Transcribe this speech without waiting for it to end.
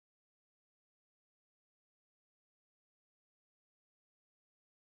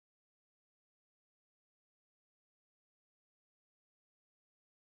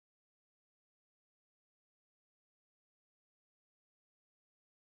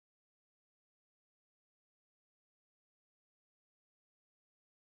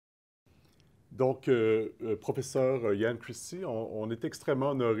Donc, professeur Yann Christie, on est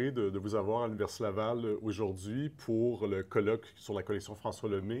extrêmement honoré de vous avoir à l'Université Laval aujourd'hui pour le colloque sur la collection François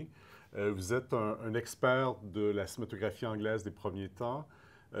Lemay. Vous êtes un expert de la cinématographie anglaise des premiers temps,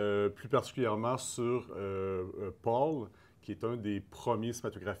 plus particulièrement sur Paul, qui est un des premiers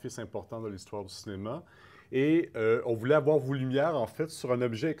cinématographistes importants de l'histoire du cinéma. Et on voulait avoir vos lumières, en fait, sur un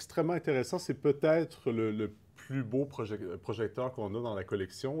objet extrêmement intéressant. C'est peut-être le plus beau projecteur qu'on a dans la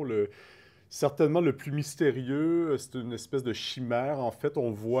collection. Certainement le plus mystérieux, c'est une espèce de chimère. En fait,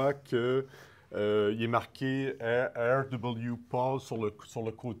 on voit que il est marqué R.W. Paul sur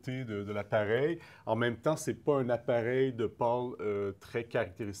le côté de l'appareil. En même temps, ce n'est pas un appareil de Paul très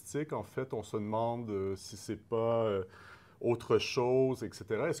caractéristique. En fait, on se demande si ce n'est pas autre chose, etc.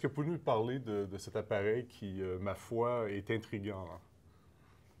 Est-ce que vous pouvez nous parler de cet appareil qui, ma foi, est intriguant?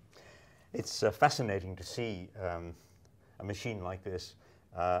 It's fascinating to see a machine like this.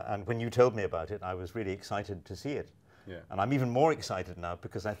 And when you told me about it, I was really excited to see it. Yeah. And I'm even more excited now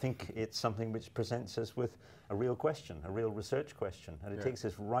because I think it's something which presents us with a real question, a real research question. And it takes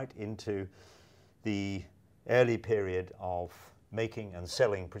us right into the early period of making and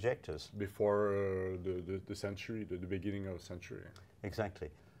selling projectors. Before the century, the beginning of the century. Exactly.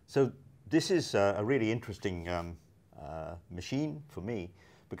 So this is a really interesting machine for me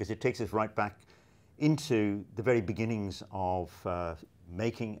because it takes us right back into the very beginnings of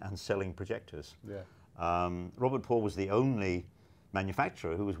making and selling projectors. Yeah. Robert Paul was the only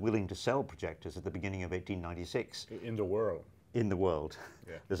manufacturer who was willing to sell projectors at the beginning of 1896. In the world. In the world.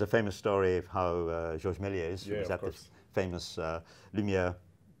 Yeah. There's a famous story of how Georges Méliès, who was at the famous Lumière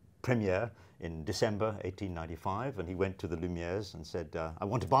premiere in December 1895, and he went to the Lumières and said, I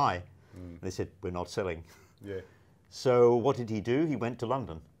want to buy. They said, we're not selling. Yeah. So what did he do? He went to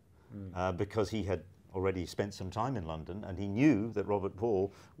London because he had already spent some time in London, and he knew that Robert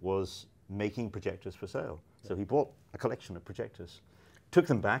Paul was making projectors for sale. So he bought a collection of projectors, took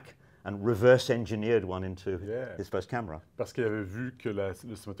them back, and reverse engineered one into his first camera. Parce qu'il avait vu que le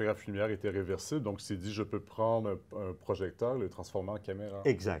cinématographe lumière était réversible, donc il s'est dit, je peux prendre un projecteur et le transformer en caméra.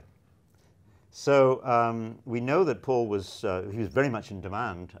 Exact. So we know that Paul was, he was very much in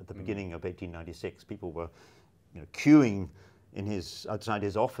demand at the beginning of 1896. People were queuing outside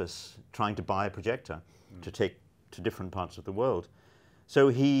his office trying to buy a projector to take to different parts of the world. So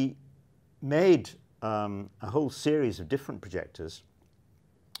he made a whole series of different projectors,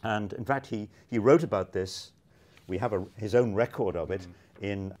 and in fact he wrote about this. We have his own record of it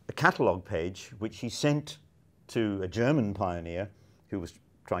in a catalogue page which he sent to a German pioneer who was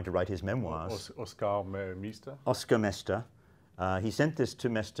trying to write his memoirs. Oscar Mester. Oscar Mester. He sent this to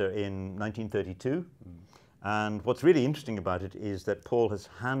Mester in 1932. And what's really interesting about it is that Paul has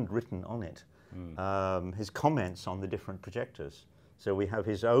handwritten on it his comments on the different projectors. So we have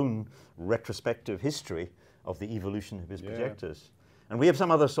his own retrospective history of the evolution of his projectors. And we have some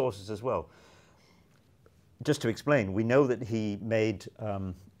other sources as well. Just to explain, we know that he made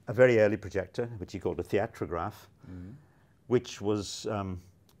a very early projector, which he called a theatrograph, which was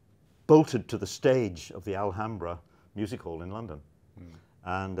bolted to the stage of the Alhambra Music Hall in London.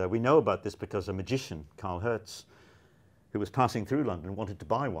 And we know about this because a magician, Carl Hertz, who was passing through London, wanted to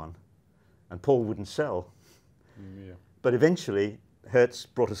buy one, and Paul wouldn't sell. But eventually, Hertz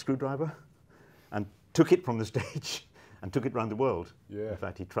brought a screwdriver and took it from the stage and took it around the world. In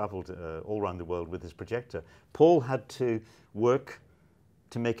fact, he traveled all around the world with his projector. Paul had to work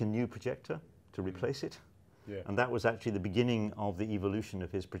to make a new projector to replace it. And that was actually the beginning of the evolution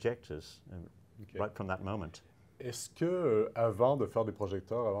of his projectors, right from that moment. Est-ce que, avant de faire des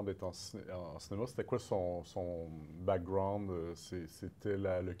projecteurs, avant d'être en cinéma, c'était quoi son background? C'était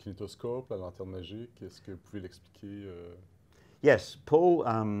le kinétoscope, la lanterne magique? Est-ce que vous pouvez l'expliquer? Yes, Paul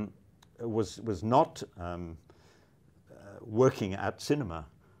was not working at cinema.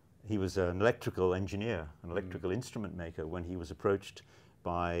 He was an electrical engineer, an electrical instrument maker, when he was approached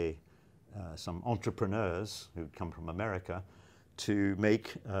by some entrepreneurs who'd come from America to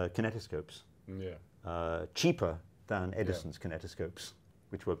make kinetoscopes. Cheaper than Edison's kinetoscopes,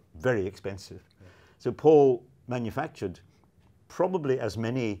 which were very expensive. So Paul manufactured probably as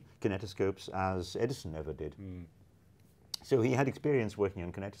many kinetoscopes as Edison ever did. So he had experience working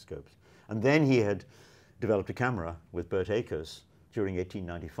on kinetoscopes. And then he had developed a camera with Burt Akers during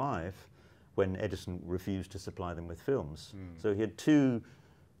 1895 when Edison refused to supply them with films. So he had two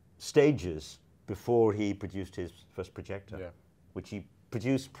stages before he produced his first projector, which he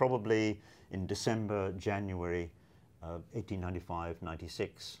produced probably in December, January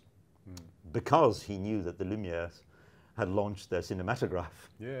 1895-96, because he knew that the Lumières had launched their cinématographe.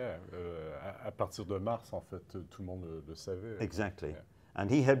 À partir de mars, en fait, tout le monde le savait. Exactly. And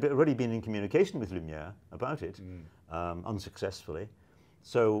he had already been in communication with Lumière about it, unsuccessfully.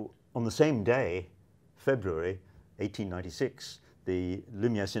 So on the same day, February 1896, the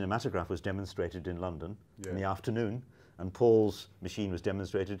Lumière cinematograph was demonstrated in London in the afternoon, and Paul's machine was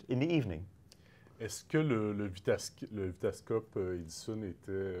demonstrated in the evening. Est-ce que le vitascope Edison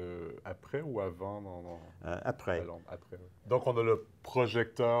était après ou avant? Après. Après, oui. Donc, on a le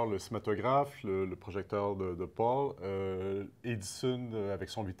projecteur, le cinématographe, le projecteur de Paul. Edison, avec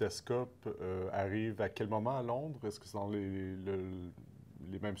son vitascope, arrive à quel moment à Londres? Est-ce que c'est dans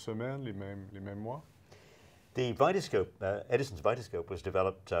les mêmes semaines, les mêmes mois? The vitascope, Edison's vitascope, was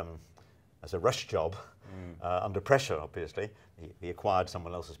developed as a rush job, under pressure, obviously. He acquired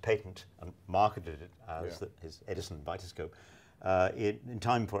someone else's patent and marketed it as his Edison vitascope in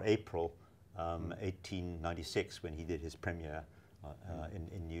time for April 1896, when he did his premiere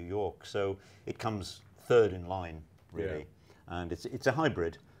in New York. So it comes third in line, really. And it's a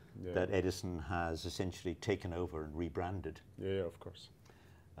hybrid that Edison has essentially taken over and rebranded. Yeah, of course.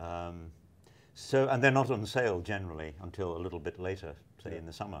 And they're not on sale generally until a little bit later, say in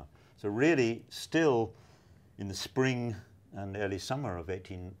the summer. So really, still in the spring and early summer of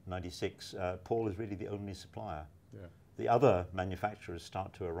 1896, Paul is really the only supplier. Yeah. The other manufacturers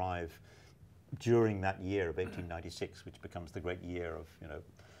start to arrive during that year of 1896, which becomes the great year of,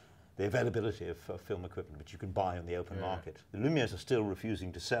 the availability of film equipment which you can buy on the open market. The Lumières are still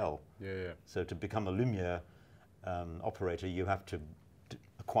refusing to sell. So to become a Lumière operator, you have to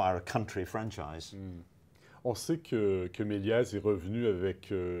acquire a country franchise. On sait que Méliès est revenu avec,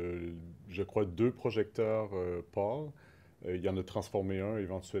 je crois, 2 projecteurs Paul. Il en a transformé un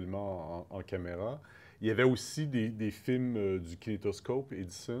éventuellement en caméra. Il y avait aussi des films du kinétoscope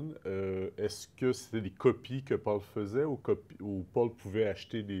Edison. Est-ce que c'était des copies que Paul faisait ou Paul pouvait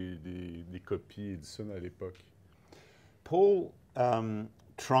acheter des copies Edison à l'époque? Paul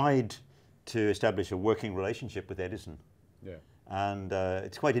tried to establish a working relationship with Edison. Yeah. And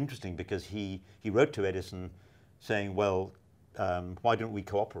it's quite interesting because he wrote to Edison saying, well, why don't we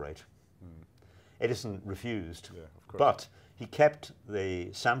cooperate? Edison refused, of course. but he kept the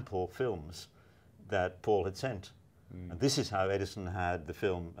sample films that Paul had sent. And this is how Edison had the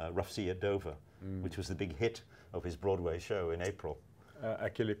film Rough Sea at Dover, which was the big hit of his Broadway show in April.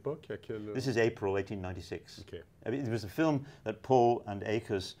 À quelle époque? This is April 1896. Okay. It was a film that Paul and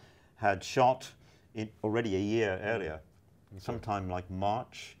Akers had shot already a year earlier. Sometime like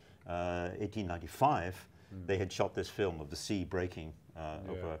March 1895, they had shot this film of the sea breaking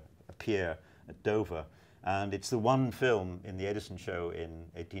over a pier at Dover. And it's the one film in the Edison show in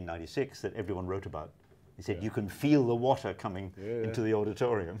 1896 that everyone wrote about. He said, you can feel the water coming into the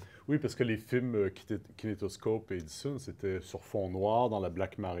auditorium. Oui, parce que les films kinétoscope Edison, c'était sur fond noir dans la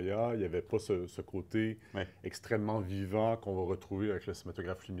Black Maria. Il n'y avait pas ce côté extrêmement vivant qu'on va retrouver avec le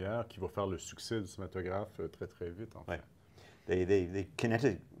cinématographe Lumière, qui va faire le succès du cinématographe très, très vite, en fait. The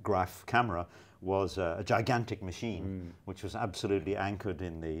kinetograph camera was a gigantic machine, which was absolutely anchored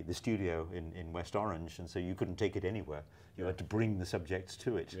in the studio in West Orange, and so you couldn't take it anywhere. You had to bring the subjects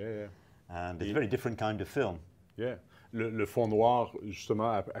to it. And it's a very different kind of film. Le fond noir,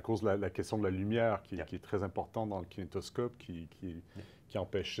 justement, à cause de la question de la lumière, qui est très importante dans le kinétoscope, qui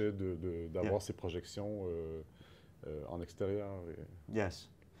empêchait d'avoir ces projections en extérieur. Yes.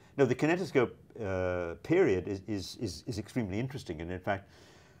 No, the kinetoscope period is extremely interesting, and in fact,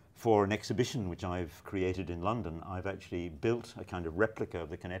 for an exhibition which I've created in London, I've actually built a kind of replica of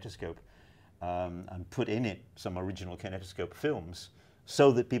the kinetoscope and put in it some original kinetoscope films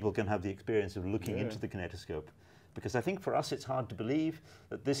so that people can have the experience of looking into the kinetoscope. Because I think for us it's hard to believe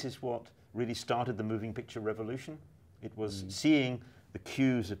that this is what really started the moving picture revolution. It was seeing the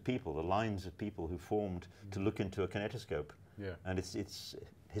queues of people, the lines of people who formed to look into a kinetoscope. And it's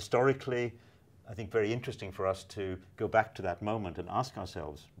historically, I think, very interesting for us to go back to that moment and ask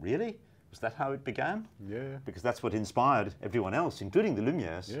ourselves, really? Was that how it began? Because that's what inspired everyone else, including the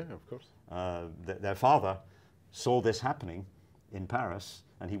Lumières. Of course. Their father saw this happening in Paris,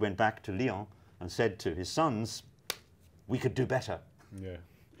 and he went back to Lyon and said to his sons, we could do better.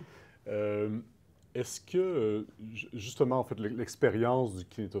 Est-ce que, justement, en fait, l'expérience du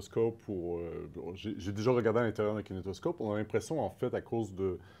kinétoscope, j'ai déjà regardé à l'intérieur d'un kinétoscope, on a l'impression, en fait, à cause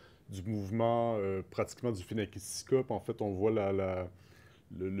du mouvement pratiquement du phénakiscope, en fait, on voit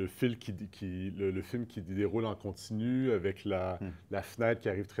le film qui déroule en continu avec la fenêtre qui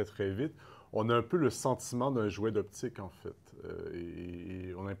arrive très, très vite. On a un peu le sentiment d'un jouet d'optique, en fait.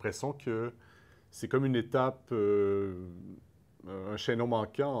 Et on a l'impression que c'est comme une étape, un chaînon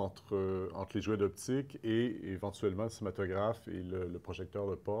manquant entre les jouets d'optique et éventuellement le cinématographe et le projecteur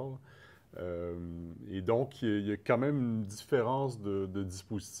de Paul. Et donc, il y a quand même une différence de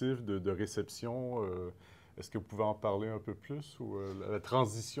dispositif, de réception. Est-ce que vous pouvez en parler un peu plus ou la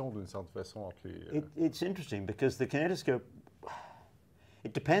transition d'une certaine façon entre les... It's interesting because the kinetoscope,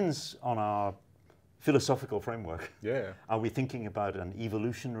 it depends on our philosophical framework. Yeah. Are we thinking about an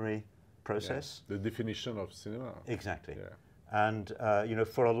evolutionary process? Yeah. The definition of cinema. Exactly. Yeah. And you know,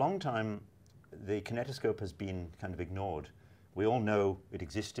 for a long time, the kinetoscope has been kind of ignored. We all know it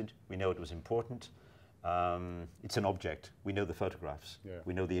existed. We know it was important. It's an object. We know the photographs. Yeah.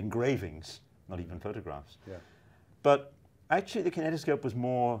 We know the engravings, not even photographs. Yeah. But actually, the kinetoscope was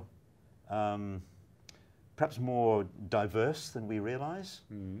more, perhaps more diverse than we realize.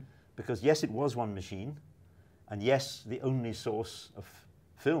 Mm-hmm. Because yes, it was one machine. And yes, the only source of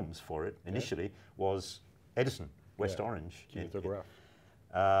films for it initially was Edison, West Orange. Kinematograph.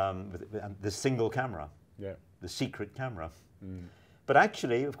 With the single camera, the secret camera. Mm. But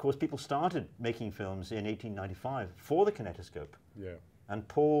actually, of course, people started making films in 1895 for the kinetoscope. Yeah. And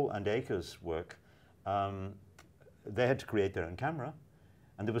Paul and Aker's work, they had to create their own camera,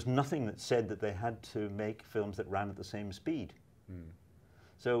 and there was nothing that said that they had to make films that ran at the same speed. Mm.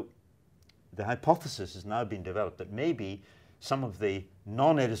 So the hypothesis has now been developed that maybe some of the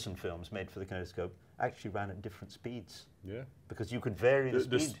non-Edison films made for the kinetoscope actually ran at different speeds. Yeah. Because you could vary the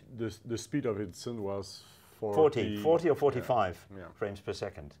speed. The speed of Edison was 40 or 45 frames per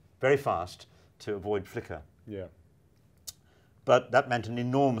second. Very fast to avoid flicker. Yeah. But that meant an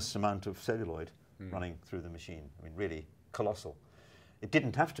enormous amount of celluloid running through the machine. I mean, really colossal. It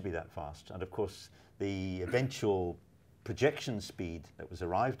didn't have to be that fast. And of course, the eventual projection speed that was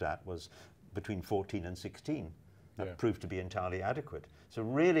arrived at was between 14 and 16. That proved to be entirely adequate. So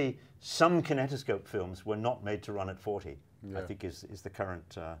really, some kinetoscope films were not made to run at 40, I think is the current,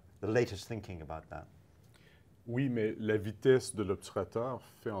 the latest thinking about that. Oui, mais la vitesse de l'obturateur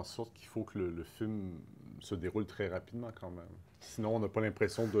fait en sorte qu'il faut que le film se déroule très rapidement quand même. Sinon, on n'a pas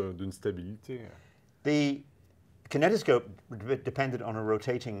l'impression d'une stabilité. The kinetoscope depended on a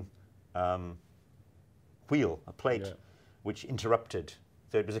rotating wheel, a plate, which interrupted.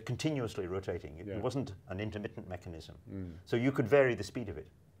 So it was a continuously rotating. It wasn't an intermittent mechanism. Mm. So you could vary the speed of it.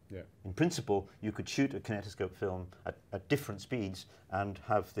 Yeah. In principle, you could shoot a kinetoscope film at different speeds and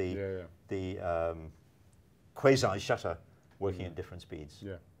have the quasi-shutter working at different speeds.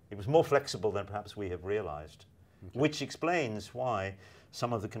 Yeah. It was more flexible than perhaps we have realized, which explains why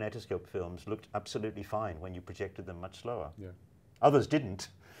some of the kinetoscope films looked absolutely fine when you projected them much slower. Yeah. Others didn't,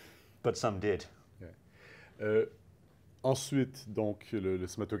 but some did. Yeah. Ensuite, donc, le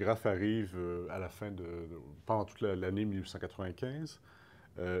cinématographe arrive à la fin pendant toute l'année 1895.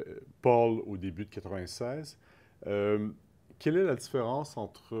 Paul au début de 96. Quelle est la différence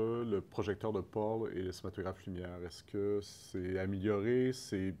entre le projecteur de Paul et le cinématographe lumière? Est-ce que c'est amélioré,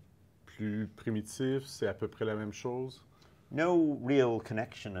 c'est plus primitif, c'est à peu près la même chose? No real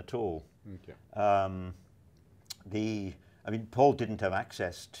connection at all. Okay. I mean, Paul didn't have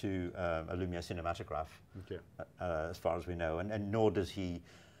access to a Lumiere cinematograph, as far as we know, and nor does he.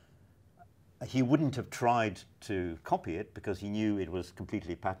 He wouldn't have tried to copy it because he knew it was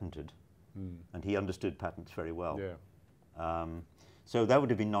completely patented, and he understood patents very well. Yeah. So that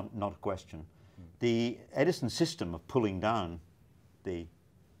would have been not a question. The Edison system of pulling down the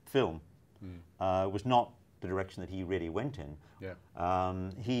film was not the direction that he really went in.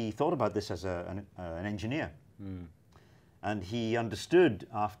 Yeah. He thought about this as an engineer. And he understood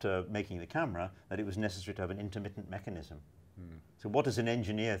after making the camera that it was necessary to have an intermittent mechanism. So what does an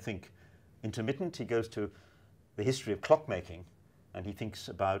engineer think? Intermittent, he goes to the history of clockmaking and he thinks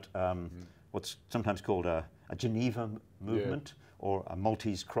about what's sometimes called a Geneva movement or a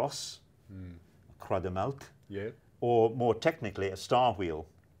Maltese cross, a croix de Malte, or more technically a star wheel.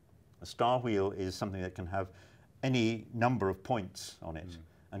 A star wheel is something that can have any number of points on it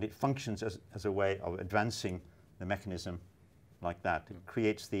and it functions as a way of advancing the mechanism like that. It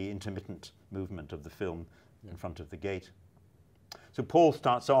creates the intermittent movement of the film in front of the gate. So Paul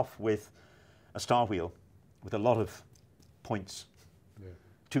starts off with a star wheel with a lot of points,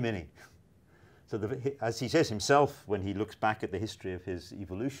 too many. So as he says himself when he looks back at the history of his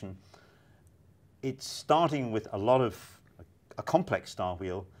evolution, it's starting with a complex star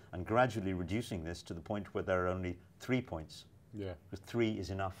wheel and gradually reducing this to the point where there are only 3 points. Yeah. Because 3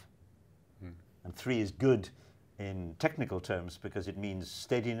 is enough. And 3 is good in technical terms because it means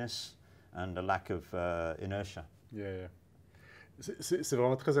steadiness and a lack of inertia. Yeah. C'est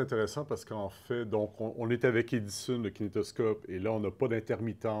vraiment très intéressant parce qu'en fait, donc, on est avec Edison, le kinétoscope, et là, on n'a pas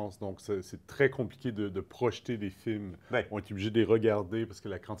d'intermittence, donc c'est très compliqué de projeter des films. Ouais. On est obligé de les regarder parce que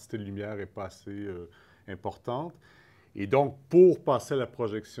la quantité de lumière n'est pas assez importante. Et donc, pour passer à la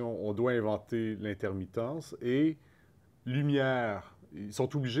projection, on doit inventer l'intermittence et lumière. Ils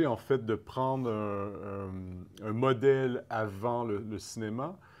sont obligés, en fait, de prendre un modèle avant le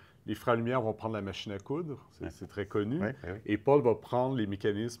cinéma. Les frères Lumière vont prendre la machine à coudre, c'est très connu. Oui, oui, oui. Et Paul va prendre les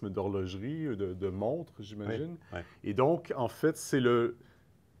mécanismes d'horlogerie, de montre, j'imagine. Oui, oui. Et donc, en fait,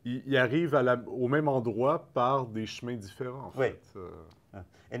 il arrive au même endroit par des chemins différents, en fait.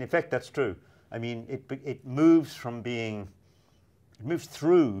 In effect, that's true. I mean, it moves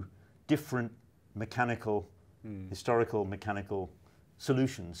through different mechanical, historical mechanical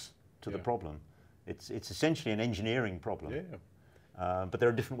solutions to the problem. It's essentially an engineering problem, but there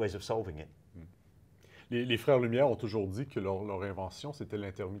are different ways of solving it. Les frères Lumière ont toujours dit que leur invention, c'était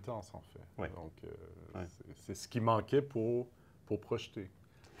l'intermittence, en fait. Oui. Donc, c'est ce qui manquait pour projeter.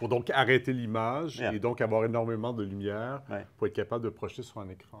 Pour donc arrêter l'image et donc avoir énormément de lumière pour être capable de projeter sur un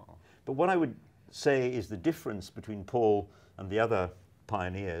écran. But what I would say is the difference between Paul and the other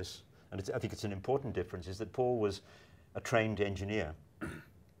pioneers, and I think it's an important difference, is that Paul was a trained engineer.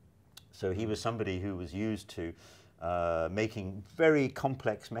 So he was somebody who was used to making very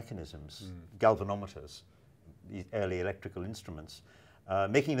complex mechanisms, galvanometers, the early electrical instruments,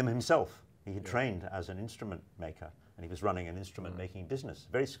 making them himself. He had trained as an instrument maker, and he was running an instrument making business,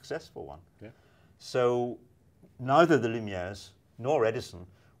 a very successful one. So neither the Lumières nor Edison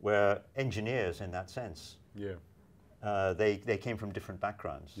were engineers in that sense. They came from different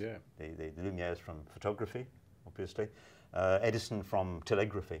backgrounds. The Lumières from photography, obviously, Edison from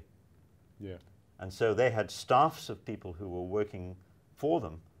telegraphy. And so they had staffs of people who were working for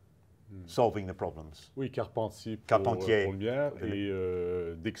them, solving the problems. Oui, Carpentier pour Lumière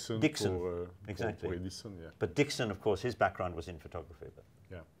et Dixon pour Edison. But Dixon, of course, his background was in photography. But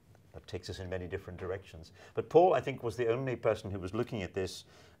that takes us in many different directions. But Paul, I think, was the only person who was looking at this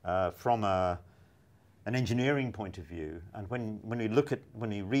from an engineering point of view. And when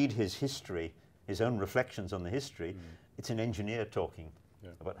we read his history, his own reflections on the history, it's an engineer talking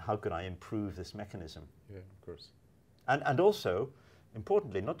about how could I improve this mechanism. Of course. And also,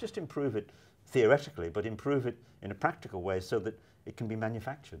 importantly, not just improve it theoretically, but improve it in a practical way so that it can be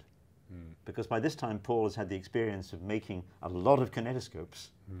manufactured. Because by this time, Paul has had the experience of making a lot of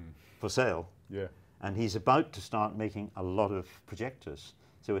kinetoscopes for sale. And he's about to start making a lot of projectors.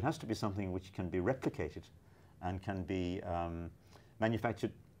 So it has to be something which can be replicated and can be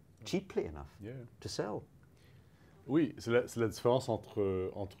manufactured cheaply enough to sell. Oui, c'est la différence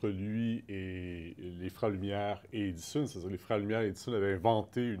entre lui et les frères Lumière et Edison. C'est-à-dire les frères Lumière et Edison avaient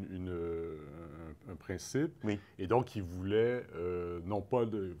inventé un principe. Et donc, ils voulaient non pas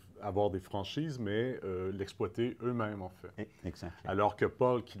avoir des franchises, mais l'exploiter eux-mêmes, en fait. Exactly. Alors que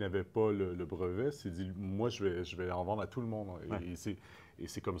Paul, qui n'avait pas le brevet, s'est dit, moi, je vais en vendre à tout le monde. Et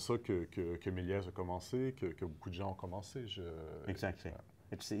c'est comme ça que Méliès a commencé, que beaucoup de gens ont commencé. Exactly.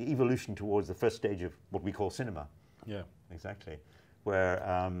 It's the evolution towards the first stage of what we call cinema. Exactly. Where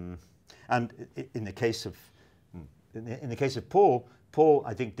and in the case of Paul,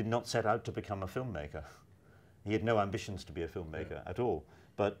 I think did not set out to become a filmmaker. He had no ambitions to be a filmmaker at all.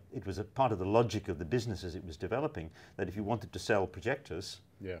 But it was a part of the logic of the business as it was developing that if you wanted to sell projectors,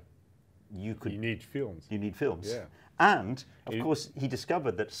 you need films. You need films. And of course, he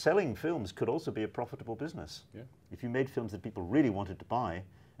discovered that selling films could also be a profitable business. If you made films that people really wanted to buy,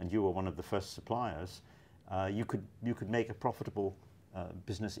 and you were one of the first suppliers, you could make a profitable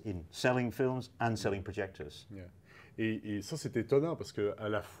business in selling films and selling projectors. Et ça, c'est étonnant parce que à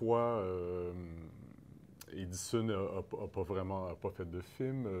la fois, Edison n'a pas fait de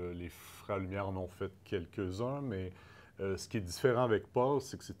film, les frères Lumière en ont fait quelques-uns, mais ce qui est différent avec Paul,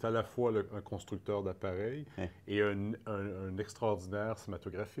 c'est que c'est à la fois un constructeur d'appareils et un extraordinaire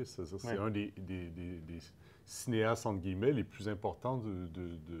cinématographiste. C'est un des cinéastes, entre guillemets, les plus importants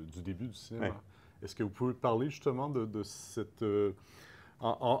du début du cinéma. Est-ce que vous pouvez parler justement de cette...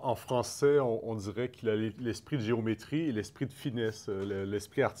 En français, on dirait qu'il a l'esprit de géométrie et l'esprit de finesse,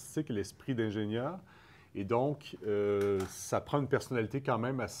 l'esprit artistique et l'esprit d'ingénieur. Et donc, ça prend une personnalité quand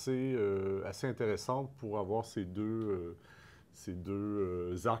même assez intéressante pour avoir ces deux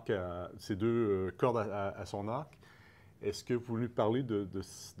cordes à son arc. Est-ce que vous pouvez parler de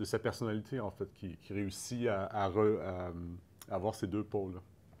sa personnalité, en fait, qui réussit à avoir ces deux pôles?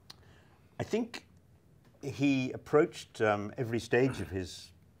 I think he approached every stage of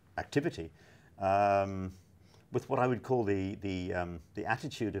his activity with what I would call the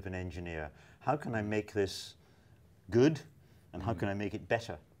attitude of an engineer. How can I make this good, and how can I make it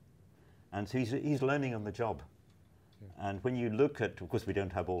better? And so he's learning on the job. And when you look at, of course, we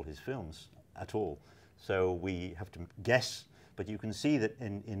don't have all his films at all, so we have to guess. But you can see that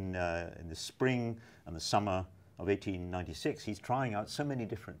in the spring and the summer of 1896, he's trying out so many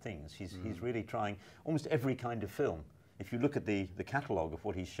different things. He's really trying almost every kind of film. If you look at the catalogue of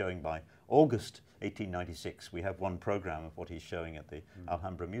what he's showing by August 1896, we have one program of what he's showing at the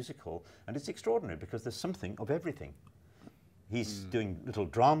Alhambra Music Hall, and it's extraordinary because there's something of everything. He's doing little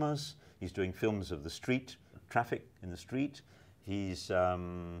dramas, he's doing films of the street, traffic in the street, he's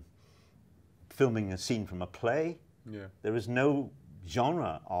filming a scene from a play. Yeah. There is no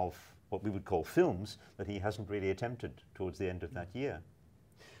genre of what we would call films that he hasn't really attempted towards the end of that year.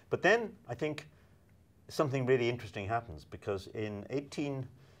 But then I think something really interesting happens, because in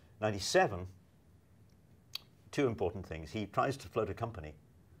 1897, two important things. He tries to float a company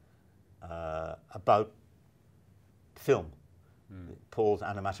about film, Paul's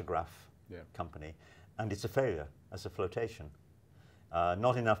Animatograph company, and it's a failure as a flotation.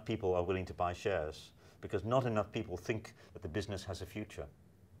 Not enough people are willing to buy shares because not enough people think that the business has a future.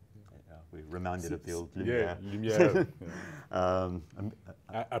 We're reminded of the old Lumière. Lumière.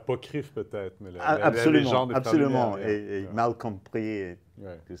 Apocryphe peut-être, mais la absolument, légende absolument, et mal compris, et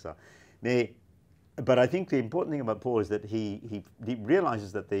tout ça. But I think the important thing about Paul is that he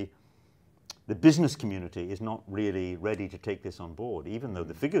realizes that the business community is not really ready to take this on board, even though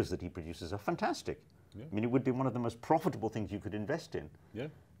the figures that he produces are fantastic. Yeah. I mean, it would be one of the most profitable things you could invest in. Yeah.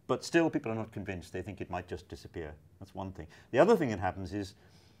 But still, people are not convinced. They think it might just disappear. That's one thing. The other thing that happens is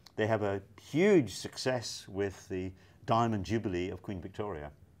they have a huge success with the Diamond Jubilee of Queen Victoria.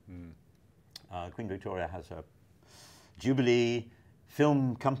 Queen Victoria has a jubilee.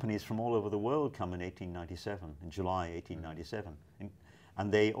 Film companies from all over the world come in 1897, in July 1897,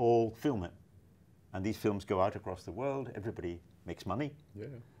 and they all film it. And these films go out across the world. Everybody makes money. Yeah.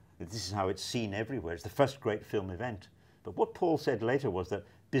 This is how it's seen everywhere. It's the first great film event. But what Paul said later was that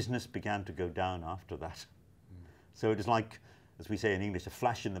business began to go down after that. So it is like, as we say in English, a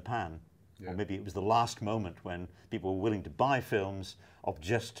flash in the pan. Or maybe it was the last moment when people were willing to buy films of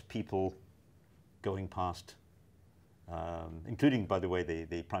just people going past. Including, by the way,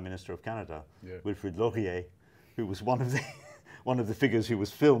 the Prime Minister of Canada, Wilfrid Laurier, who was one of the figures who was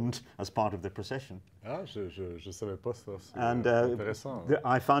filmed as part of the procession. Ah, je savais pas ça. And intéressant.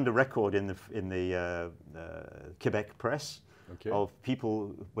 I found a record in the Quebec press of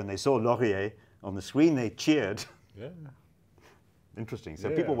people, when they saw Laurier on the screen, they cheered. Yeah. Interesting. So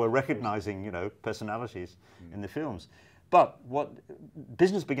people were recognizing, you know, personalities in the films. But what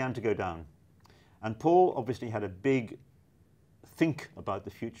business began to go down. And Paul obviously had a big think about the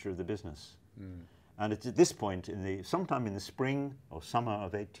future of the business. And it's at this point, sometime in the spring or summer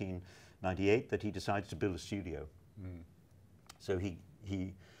of 1898, that he decides to build a studio. So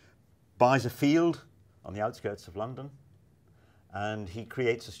he buys a field on the outskirts of London, and he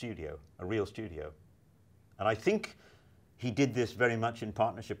creates a studio, a real studio. And I think he did this very much in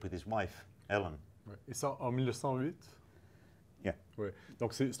partnership with his wife, Ellen. Et ça en 1908? Yeah. Ouais.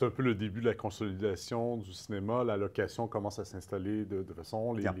 Donc, c'est un peu le début de la consolidation du cinéma. La location commence à s'installer de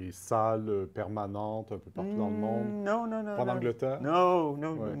façon, les salles permanentes un peu partout dans le monde. No. Pas en Angleterre? No.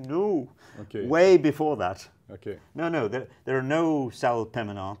 Okay. Way before that. Okay. No. There are no salles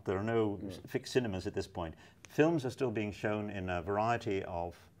permanentes. There are no fixed cinemas at this point. Films are still being shown in a variety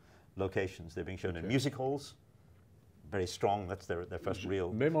of locations. They're being shown in music halls. Very strong, that's their first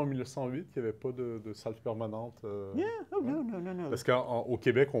real. Même en 1908, il n'y avait pas de salle permanente. Yeah, no. Parce qu'au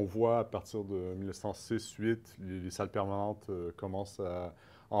Québec, on voit à partir de 1906-8, les salles permanentes commencent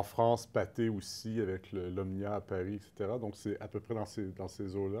en France, Pathé aussi, avec l'Omnia à Paris, etc. Donc c'est à peu près dans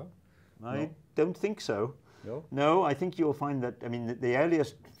ces eaux-là. I don't think so. No, I think you'll find that, I mean, the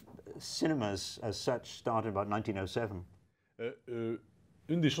earliest cinemas as such started about 1907.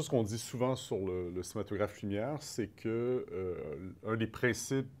 Une des choses qu'on dit souvent sur le cinématographe lumière, c'est que un des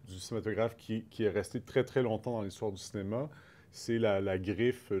principes du cinématographe qui est resté très très longtemps dans l'histoire du cinéma, c'est la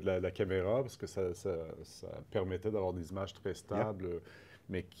griffe de la caméra, parce que ça permettait d'avoir des images très stables,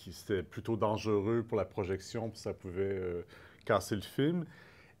 mais qui c'était plutôt dangereux pour la projection, puis ça pouvait casser le film.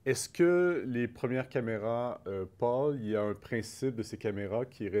 Est-ce que les premières caméras, Paul, il y a un principe de ces caméras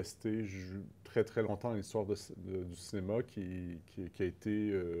qui est resté très très longtemps dans l'histoire du cinéma, qui a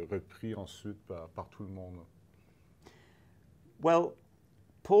été repris ensuite par tout le monde? Well,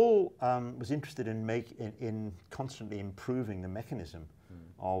 Paul was interested in constantly improving the mechanism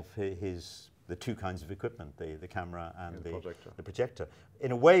of the two kinds of equipment, the camera and the projector.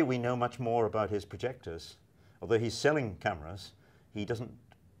 In a way, we know much more about his projectors. Although he's selling cameras, he doesn't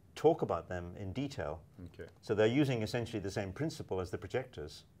talk about them in detail. Okay. So they're using essentially the same principle as the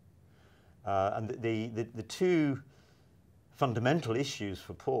projectors. And the two fundamental issues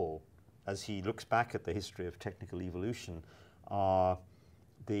for Paul, as he looks back at the history of technical evolution, are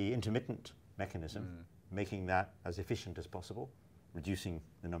the intermittent mechanism, making that as efficient as possible, reducing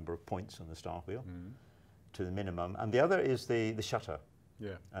the number of points on the star wheel to the minimum. And the other is the shutter.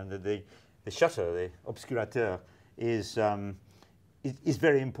 Yeah. And the shutter, the obscurateur, is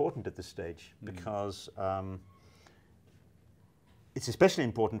very important at this stage because it's especially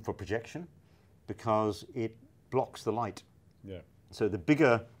important for projection because it blocks the light. Yeah. So the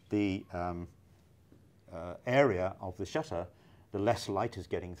bigger the area of the shutter, the less light is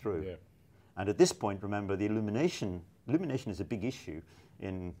getting through. Yeah. And at this point, remember, the illumination is a big issue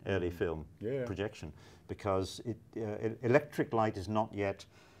in early film projection because electric light is not yet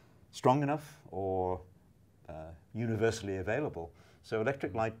strong enough or universally available. So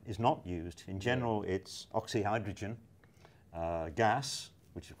electric light is not used. In general, it's oxyhydrogen gas,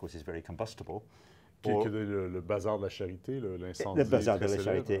 which of course is very combustible. Qui est le bazar de la Charité, l'incendie. The bazar de la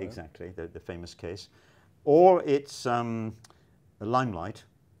Charité, exactly, the famous case. Or it's limelight,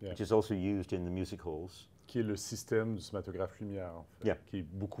 which is also used in the music halls. Qui est le système du cinématographe lumière, en fait, qui est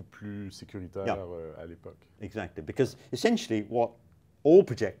beaucoup plus sécuritaire à l'époque. Exactly, because essentially what all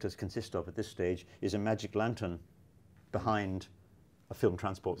projectors consist of at this stage is a magic lantern behind a film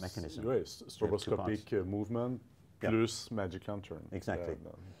transport mechanism. Oui, stroboscopic movement plus magic lantern. Exactly.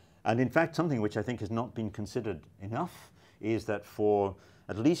 And in fact, something which I think has not been considered enough is that for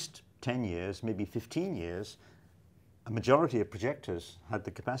at least 10 years, maybe 15 years, a majority of projectors had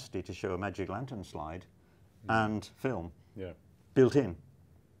the capacity to show a magic lantern slide and film built in,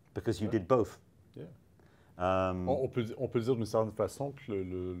 because you did both. Yeah. On peut dire d'une certaine façon que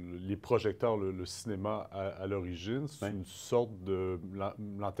les projecteurs, le cinéma à l'origine, c'est une sorte de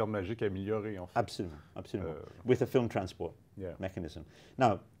lanterne magique améliorée, en fait. Absolutely, absolutely. With a film transport mechanism.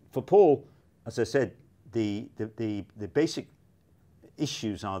 Now, for Paul, as I said, the basic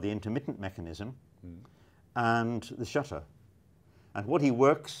issues are the intermittent mechanism and the shutter. And what he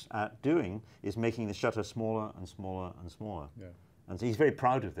works at doing is making the shutter smaller and smaller and smaller. Yeah. And so he's very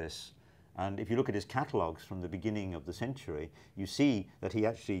proud of this. And if you look at his catalogues from the beginning of the century, you see that he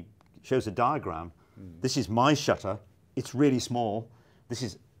actually shows a diagram. This is my shutter, it's really small. This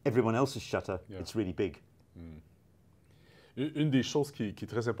is everyone else's shutter, it's really big. Une des choses qui est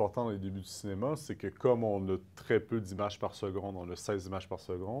très importante dans les débuts du cinéma, c'est que comme on a très peu d'images par seconde, on a 16 images par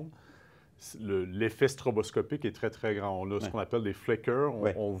seconde, l'effet stroboscopique est très, très grand. On a ce qu'on appelle des flickers,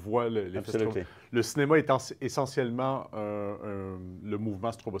 on voit l'effet stroboscopique. Le cinéma est essentiellement le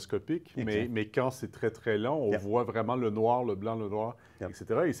mouvement stroboscopique, mais quand c'est très, très lent, on voit vraiment le noir, le blanc, le noir, etc.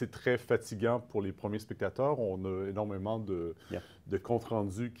 Et c'est très fatigant pour les premiers spectateurs. On a énormément de comptes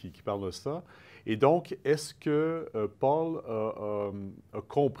rendus qui parlent de ça. Et donc, est-ce que Paul a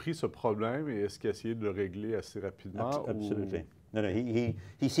compris ce problème et est-ce qu'il a essayé de le régler assez rapidement? Absolutely. No,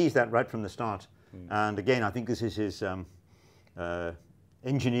 he sees that right from the start. And again, I think this is his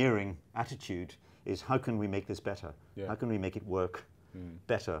engineering attitude, is how can we make this better? Yeah. How can we make it work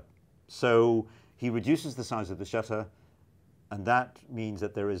better? So he reduces the size of the shutter, and that means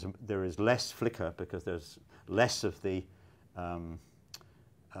that there is less flicker because there's less of the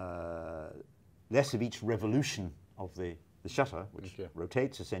less of each revolution of the shutter, which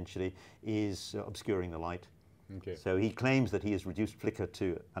rotates essentially, is obscuring the light. Okay. So he claims that he has reduced flicker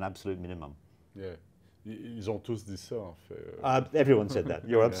to an absolute minimum. Yeah. Ils ont tous dit ça, en fait. Everyone said that.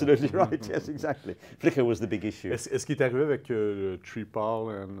 You're absolutely right. Yes, exactly. Flicker was the big issue. Est-ce qu'il est arrivé avec le three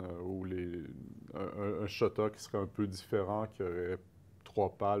pal ou un shutter qui serait un peu différent, qui aurait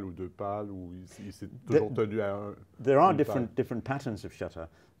 3 pales ou 2 pales, ou il s'est toujours tenu à un? There are different patterns of shutter,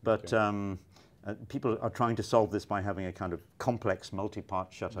 but people are trying to solve this by having a kind of complex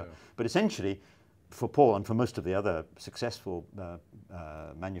multi-part shutter. Yeah. But essentially, for Paul and for most of the other successful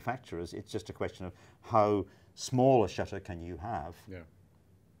manufacturers, it's just a question of how small a shutter can you have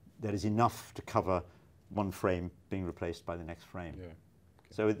that is enough to cover one frame being replaced by the next frame. Yeah. Okay.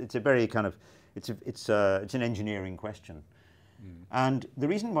 So it's a very kind of, it's an engineering question. And the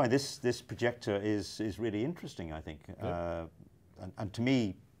reason why this projector is really interesting, I think, and to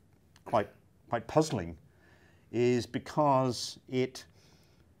me quite puzzling, is because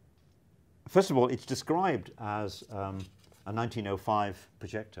first of all, it's described as a 1905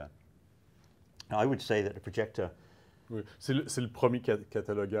 projector. Now, I would say that a projector... Oui. C'est le premier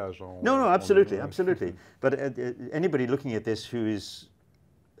catalogage. No, absolutely. But anybody looking at this who is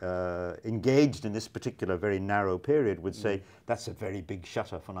engaged in this particular very narrow period would say, that's a very big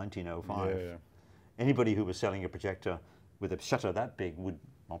shutter for 1905. Yeah. Anybody who was selling a projector with a shutter that big would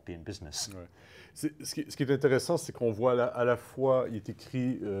not be in business. Ouais. Ce qui est intéressant, c'est qu'on voit à la fois, il est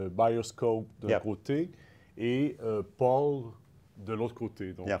écrit Bioscope d'un côté et Paul de l'autre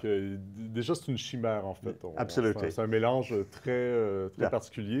côté. Donc, déjà, c'est une chimère, en fait. Absolument. C'est un mélange très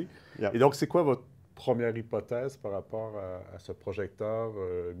particulier. Et donc, c'est quoi votre première hypothèse par rapport à ce projecteur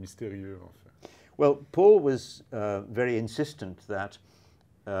mystérieux, en fait? Well, Paul was very insistent that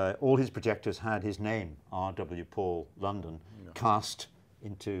all his projectors had his name, R.W. Paul, London, cast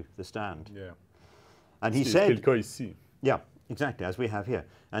into the stand. Yeah. And he C'est said, le cas ici. yeah, exactly, as we have here.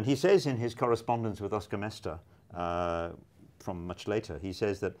 And he says in his correspondence with Oscar Mester, from much later, he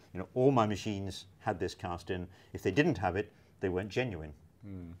says that all my machines had this cast in. If they didn't have it, they weren't genuine.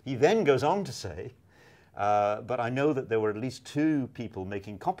 He then goes on to say, but I know that there were at least 2 people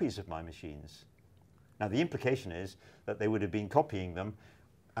making copies of my machines. Now the implication is that they would have been copying them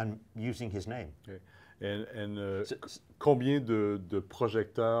and using his name. Okay. Combien de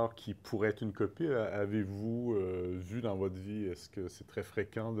projecteurs qui pourraient être une copie avez-vous vu dans votre vie? Est-ce que c'est très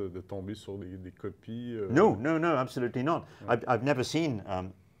fréquent de tomber sur des copies? No, absolutely not. I've never seen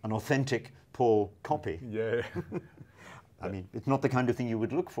an authentic Paul copy. Yeah. I mean, it's not the kind of thing you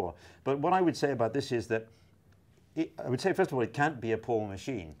would look for. But what I would say about this is that, I would say, first of all, it can't be a Paul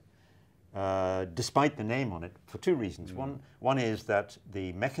machine, despite the name on it, for 2 reasons. One is that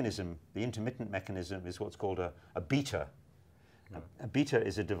the mechanism, the intermittent mechanism, is what's called a beater. A beater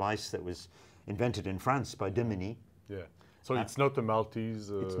is a device that was invented in France by Dominy. Yeah. So it's not a Maltese.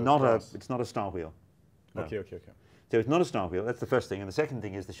 It's not a star wheel. No. Okay. So it's not a star wheel. That's the first thing. And the second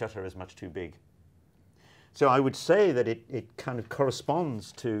thing is the shutter is much too big. So I would say that it kind of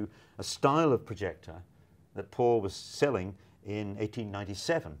corresponds to a style of projector that Paul was selling in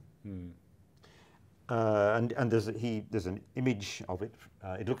 1897. And there's an image of it.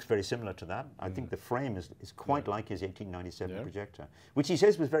 It looks very similar to that. I think the frame is quite like his 1897 projector, which he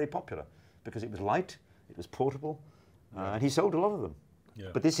says was very popular because it was light, it was portable, and he sold a lot of them.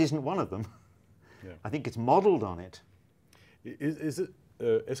 Yeah. But this isn't one of them. I think it's modeled on it.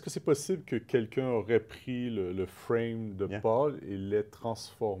 Est-ce que c'est possible que quelqu'un aurait pris le frame de Paul et l'ait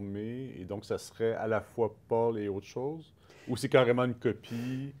transformé, et donc ça serait à la fois Paul et autre chose? Ou c'est carrément une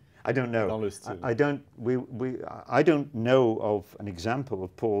copie? I don't know. Dans le style? I don't know of an example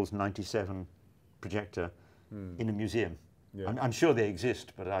of Paul's 97 projector in a museum. Yeah. I'm sure they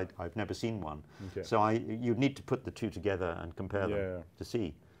exist, but I've never seen one. Okay. So you'd need to put the 2 together and compare them to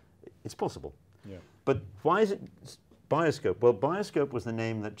see. It's possible. Yeah. But why is it Bioscope? Well, Bioscope was the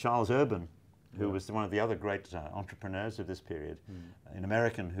name that Charles Urban, who was one of the other great entrepreneurs of this period, an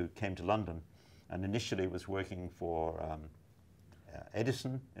American who came to London and initially was working for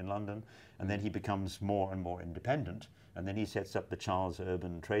Edison in London, and then he becomes more and more independent, and then he sets up the Charles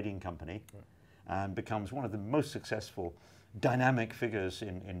Urban Trading Company and becomes one of the most successful dynamic figures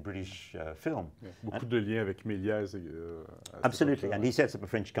in British film. Yeah. Beaucoup de liens avec Méliès. Absolutely, and he sets up a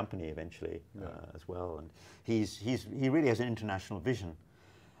French company eventually as well, and he really has an international vision.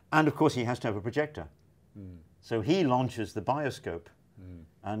 And of course he has to have a projector. So he launches the Bioscope,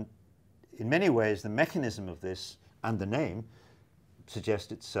 and in many ways the mechanism of this and the name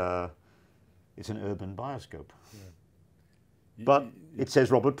suggest it's an urban bioscope. But it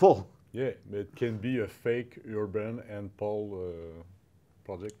says Robert Paul. Yeah, but it can be a fake urban and Paul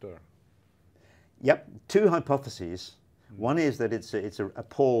projector. Yep, 2 hypotheses. One is that it's a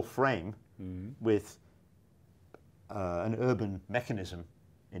Paul frame with an urban mechanism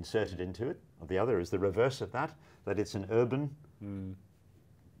inserted into it. The other is the reverse of that it's an urban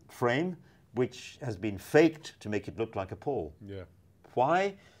frame which has been faked to make it look like a Paul. Yeah.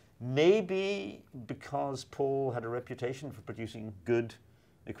 Why? Maybe because Paul had a reputation for producing good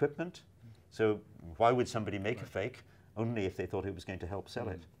equipment. So why would somebody make a fake? Only if they thought it was going to help sell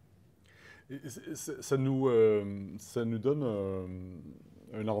it. Ça nous donne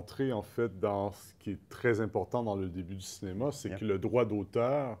une entrée, en fait, dans ce qui est très important dans le début du cinéma, c'est que le droit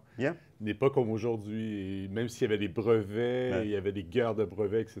d'auteur n'est pas comme aujourd'hui. Et même s'il y avait des brevets, il y avait des guerres de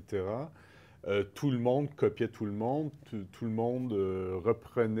brevets, etc., tout le monde copiait tout le monde, tout le monde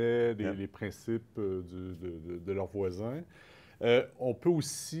reprenait les principes de leurs voisins. On peut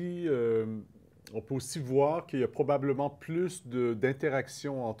aussi voir qu'il y a probablement plus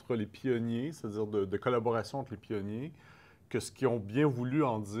d'interaction entre les pionniers, c'est-à-dire de collaboration entre les pionniers, que ce qu'ils ont bien voulu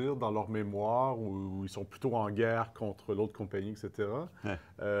en dire dans leur mémoire, où ils sont plutôt en guerre contre l'autre compagnie, etc.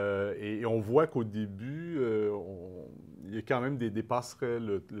 Et on voit qu'au début, il y a quand même des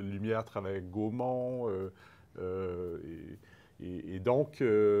passerelles. Lumière travaille avec Gaumont, et donc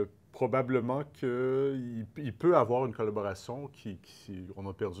probablement qu'il peut avoir une collaboration on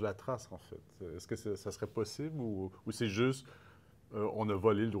a perdu la trace, en fait. Est-ce que ça serait possible, ou c'est juste on a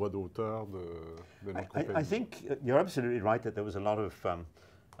volé le droit d'auteur de notre compagnie? I think you're absolutely right that there was a lot of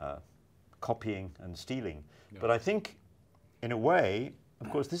copying and stealing. Yeah. But I think, in a way, of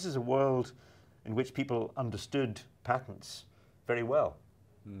course, this is a world in which people understood patents very well.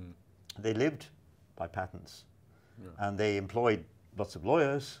 They lived by patents. Yeah. And they employed lots of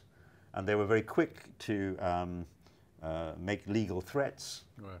lawyers, and they were very quick to make legal threats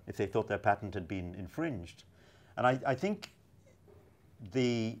if they thought their patent had been infringed. And I think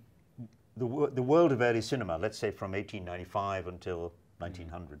the world of early cinema, let's say from 1895 until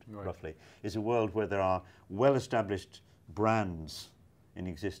 1900, roughly, is a world where there are well-established brands in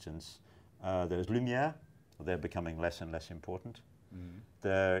existence. There's Lumière, they're becoming less and less important.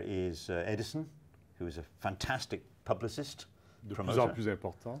 There is Edison, who is a fantastic publicist, de promoter. plus en plus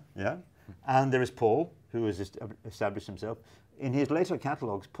important. Yeah. And there is Paul, who has established himself. In his later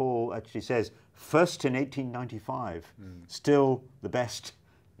catalogues, Paul actually says, first in 1895, still the best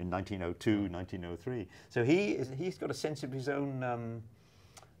in 1902, 1903. So he's got a sense of his own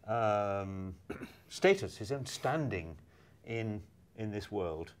status, his own standing in this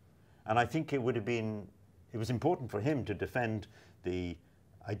world. And I think it was important for him to defend the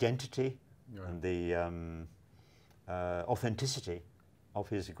identity and the authenticity of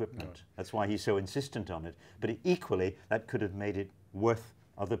his equipment. That's why he's so insistent on it. But equally, that could have made it worth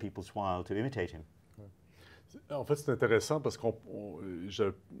other people's while to imitate him. En fait, c'est intéressant parce que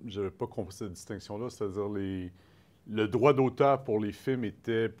je n'avais pas compris cette distinction-là, c'est-à-dire le droit d'auteur pour les films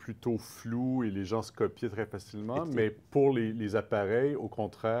était plutôt flou et les gens se copiaient très facilement, mais pour les appareils, au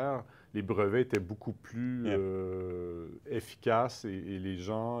contraire, les brevets étaient beaucoup plus efficaces et les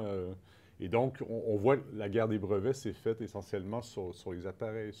gens... et donc, on voit que la guerre des brevets s'est faite essentiellement sur les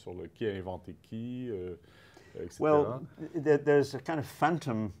appareils, sur qui a inventé qui, etc. Well, there's a kind of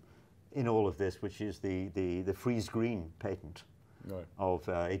phantom in all of this, which is the Friese Green patent of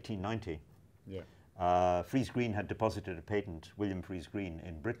 1890. Yeah. Friese Green had deposited a patent, William Friese Green,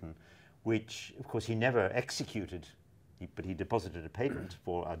 in Britain, which, of course, he never executed, but he deposited a patent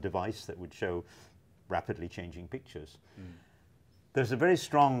for a device that would show rapidly changing pictures. There's a very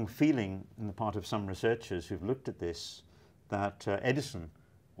strong feeling in the part of some researchers who've looked at this that Edison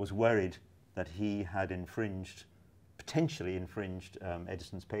was worried that he had potentially infringed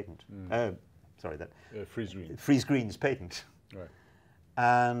Edison's patent. Friese Green's patent. Right.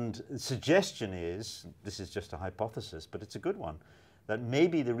 And the suggestion is, this is just a hypothesis, but it's a good one, that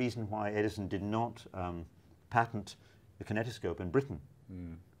maybe the reason why Edison did not patent the kinetoscope in Britain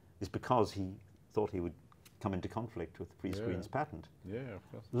is because he thought he would come into conflict with Friese Green's patent. Yeah,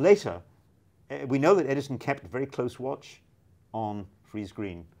 of course. Later, we know that Edison kept a very close watch on Friese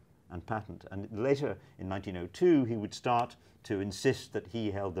Green and patent. And later, in 1902, he would start to insist that he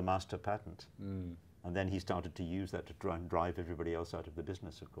held the master patent. And then he started to use that to try and drive everybody else out of the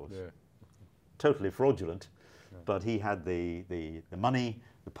business, of course. Yeah. Totally fraudulent, but he had the money,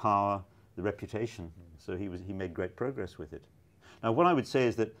 the power, the reputation. So he made great progress with it. Now, what I would say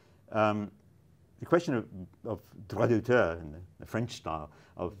is that the question of droit d'auteur in the French style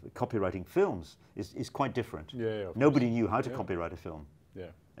of copyrighting films is quite different. Nobody knew how to copyright a film.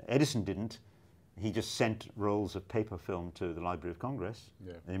 Edison didn't. He just sent rolls of paper film to the Library of Congress.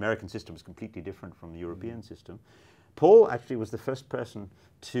 The American system was completely different from the European system. Paul actually was the first person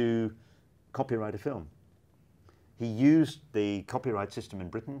to copyright a film. He used the copyright system in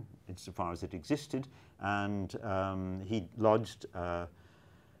Britain, insofar as it existed, and he lodged a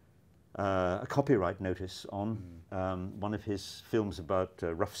copyright notice on one of his films about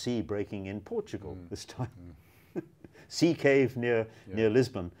rough sea breaking in Portugal this time. Sea Cave near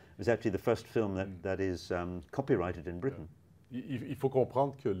Lisbon was actually the first film that is copyrighted in Britain. Il faut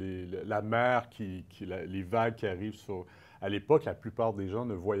comprendre que la mer, les vagues qui arrivent à l'époque, la plupart des gens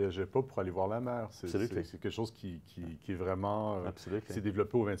ne voyageaient pas pour aller voir la mer. C'est quelque chose qui est vraiment s'est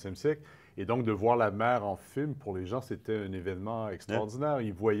développé au 20e siècle. Et donc, de voir la mer en film, pour les gens, c'était un événement extraordinaire.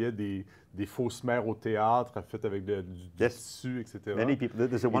 Ils voyaient des fausses mers au théâtre, faites avec du tissu, etc.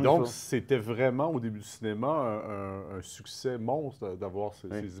 Et donc, c'était vraiment, au début du cinéma, un succès monstre d'avoir ces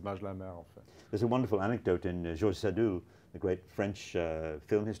images de la mer, en fait. There's a wonderful anecdote in Georges Sardou, the great French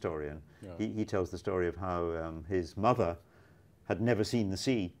film historian. He tells the story of how his mother had never seen the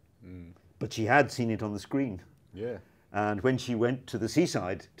sea, but she had seen it on the screen. And when she went to the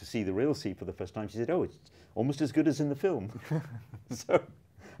seaside to see the real sea for the first time, she said, "Oh, it's almost as good as in the film."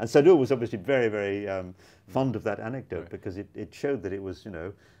 And Sardou was obviously very, very fond of that anecdote because it showed that it was,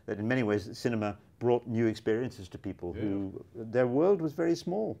 that in many ways cinema brought new experiences to people who, their world was very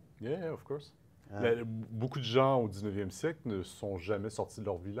small. Yeah, of course. Beaucoup de gens au 19e siècle ne sont jamais sortis de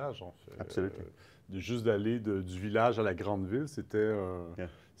leur village, en fait. Absolument. Juste d'aller du village à la grande ville, c'est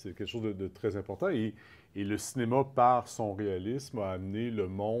quelque chose de très important. Et le cinéma, par son réalisme, a amené le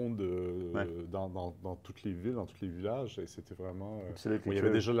monde dans toutes les villes, dans tous les villages. Et c'était vraiment... il y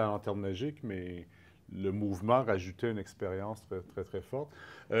avait déjà la lanterne magique, mais le mouvement rajoutait une expérience très, très, très forte.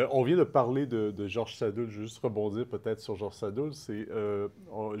 On vient de parler de Georges Sadoul. Je vais juste rebondir peut-être sur Georges Sadoul.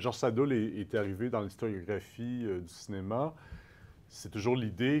 Georges Sadoul est arrivé dans l'historiographie du cinéma. C'est toujours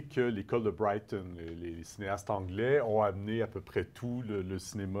l'idée que l'école de Brighton, les cinéastes anglais, ont amené à peu près tout le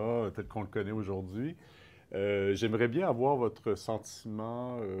cinéma tel qu'on le connaît aujourd'hui. J'aimerais bien avoir votre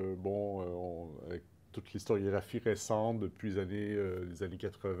sentiment, avec toute l'historiographie récente depuis les années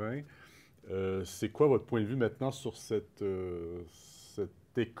 80. C'est quoi votre point de vue maintenant sur cette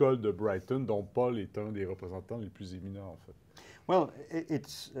école de Brighton dont Paul est un des représentants les plus éminents, en fait? Well,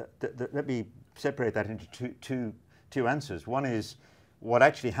 let me separate that into two answers. One is what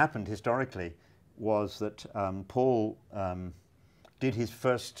actually happened historically was that Paul did his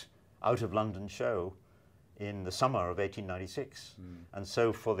first out-of-London show in the summer of 1896. And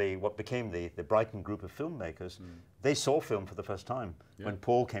so for what became the Brighton group of filmmakers, they saw film for the first time when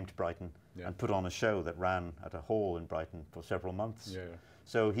Paul came to Brighton and put on a show that ran at a hall in Brighton for several months.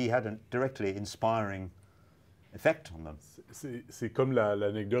 So he had a directly inspiring effect on them. C'est comme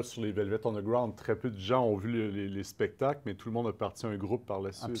l'anecdote sur les Velvet Underground. Très peu de gens ont vu les spectacles, mais tout le monde a parti à un groupe par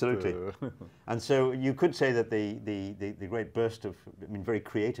la suite. Absolutely. And so you could say that the great burst of, very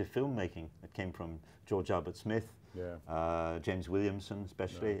creative filmmaking that came from George Albert Smith, James Williamson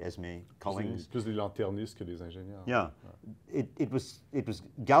especially, Esme Collins. Plus des lanternistes que des ingénieurs. Yeah. It was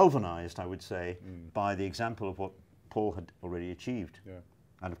galvanized, I would say, by the example of what Paul had already achieved.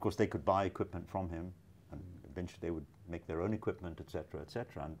 And of course they could buy equipment from him, and eventually they would make their own equipment, etc.,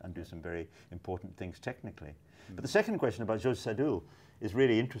 and do some very important things technically. But the second question about Georges Sadoul is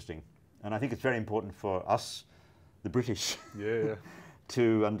really interesting, and I think it's very important for us, the British,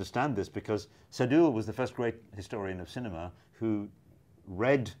 to understand this, because Sadoul was the first great historian of cinema who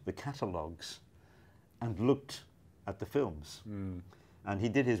read the catalogues and looked at the films. And he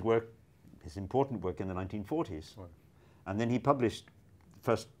did his important work in the 1940s. And then he published the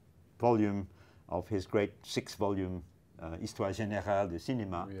first volume of his great 6-volume Histoire générale du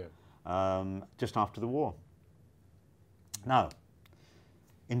cinéma just after the war. Now,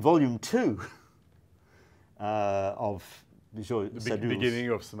 in volume 2 of the beginning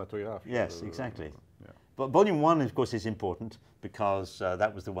of cinematographe. Yes, exactly. But volume 1, of course, is important because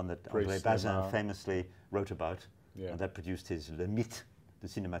that was the one that André Bazin famously wrote about, and that produced his Le Mythe du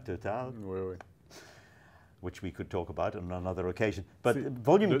cinéma total. Which we could talk about on another occasion. But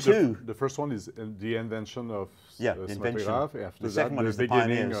volume 2... The first one is the invention of cinematograph. After the second one is the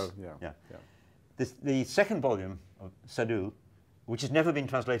beginning pioneers. The second volume of Sadoul, which has never been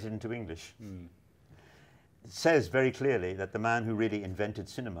translated into English, says very clearly that the man who really invented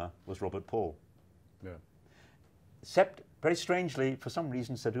cinema was Robert Paul. Except, very strangely, for some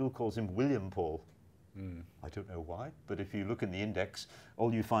reason, Sadoul calls him William Paul. I don't know why, but if you look in the index,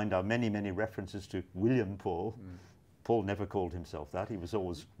 all you find are many, many references to William Paul. Paul never called himself that. He was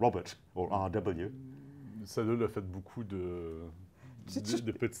always Robert or R.W. Sadoul a fait beaucoup de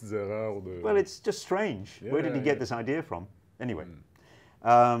petites erreurs. Well, it's just strange. Where did he get this idea from? Anyway.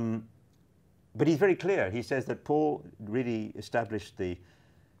 But he's very clear. He says that Paul really established the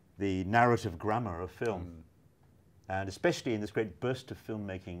narrative grammar of film. And especially in this great burst of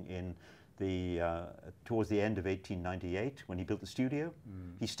filmmaking in towards the end of 1898, when he built the studio,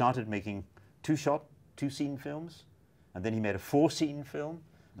 he started making 2-scene films, and then he made a 4-scene film,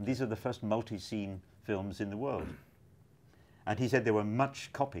 and these are the first multi-scene films in the world. And he said they were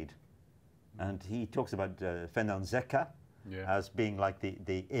much copied. And he talks about Fernand Zecca as being like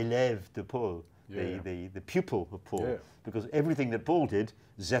the élève de Paul, the pupil of Paul, because everything that Paul did,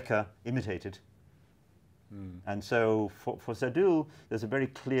 Zecca imitated. And so for Sadoul, there's a very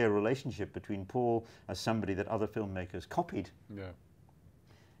clear relationship between Paul as somebody that other filmmakers copied.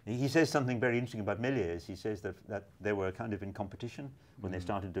 He says something very interesting about Méliès. He says that they were kind of in competition when they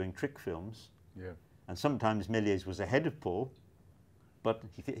started doing trick films. And sometimes Méliès was ahead of Paul, but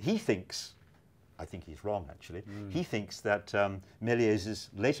he thinks, I think he's wrong actually, he thinks that Méliès's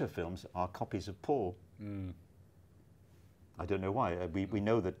later films are copies of Paul. I don't know why. We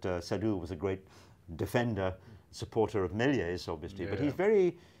know that Sadoul was a great defender, supporter of Méliès, obviously, but he's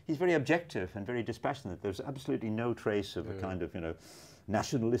very objective and very dispassionate. There's absolutely no trace of a kind of,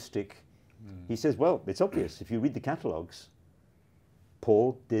 nationalistic. He says, well, it's obvious. If you read the catalogues,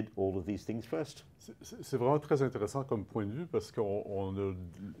 Paul did all of these things first. C'est vraiment très intéressant comme point de vue parce qu'on a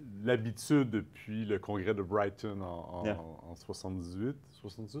l'habitude depuis le congrès de Brighton en 78,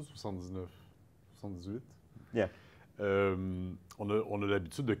 78, 79, 78. On a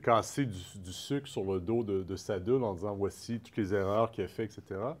l'habitude de casser du sucre sur le dos de Sadoul en disant voici toutes les erreurs qu'il a fait,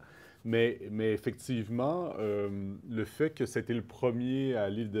 etc. Mais effectivement, le fait que c'était le premier à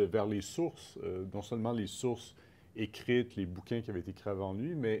aller vers les sources, non seulement les sources écrites, les bouquins qui avaient été écrits avant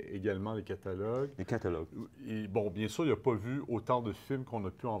lui, mais également les catalogues. Les catalogues. Et bon, bien sûr, il n'a pas vu autant de films qu'on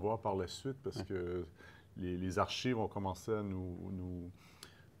a pu en voir par la suite parce que les archives ont commencé à nous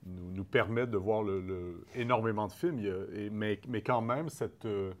permettre de voir énormément de films. Mais quand même, cette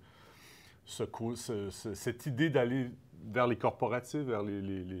idée d'aller vers les corporatifs, vers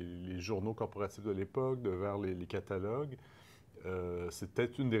les journaux corporatifs de l'époque, vers les catalogues, c'est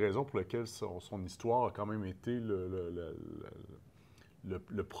peut-être une des raisons pour lesquelles son histoire a quand même été le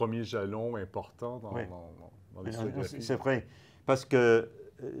premier jalon important dans l'historiographie. C'est vrai, parce que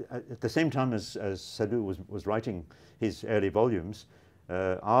at the same time as Sadu was writing his early volumes,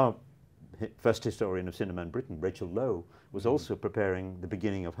 our first historian of cinema in Britain, Rachel Lowe, was also preparing the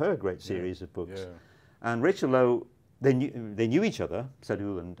beginning of her great series of books. Yeah. And Rachel Lowe, they knew each other,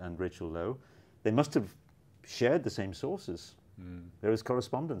 Sadu and Rachel Lowe. They must have shared the same sources. There was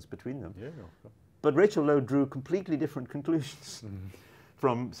correspondence between them. Yeah. But Rachel Lowe drew completely different conclusions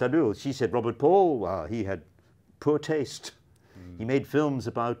from Sadu. She said Robert Paul, he had poor taste. He made films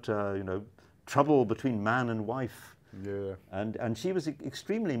about, trouble between man and wife. Yeah. And she was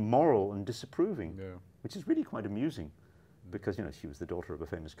extremely moral and disapproving, which is really quite amusing. Because she was the daughter of a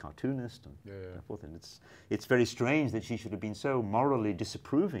famous cartoonist and so forth, and it's very strange that she should have been so morally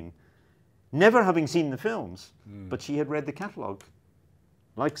disapproving, never having seen the films, but she had read the catalogue,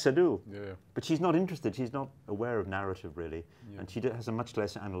 like Sadu. Yeah. But she's not interested. She's not aware of narrative really, and she has a much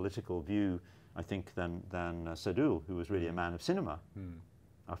less analytical view, I think, than Sadu, who was really a man of cinema,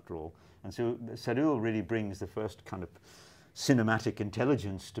 after all. And so Sadu really brings the first kind of cinematic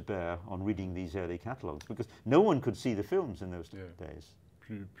intelligence to bear on reading these early catalogues, because no one could see the films in those days.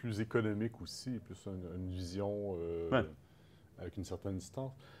 Plus économique aussi, plus une vision avec une certaine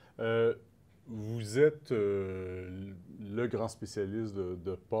distance. Vous êtes le grand spécialiste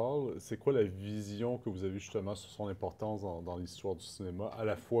de Paul. C'est quoi la vision que vous avez justement sur son importance dans l'histoire du cinéma, à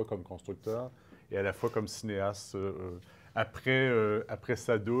la fois comme constructeur et à la fois comme cinéaste, après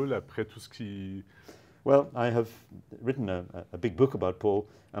Sadoul, après tout ce qui... Well, I have written a big book about Paul,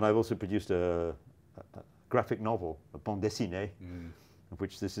 and I've also produced a graphic novel, a bande dessinée, of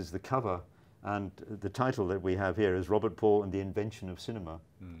which this is the cover. And the title that we have here is Robert Paul and the Invention of Cinema.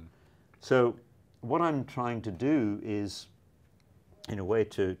 So what I'm trying to do is, in a way,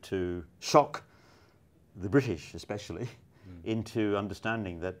 to shock the British, especially, into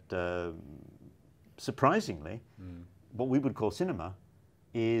understanding that, surprisingly, what we would call cinema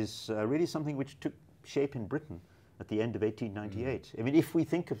is really something which took shape in Britain at the end of 1898. I mean, if we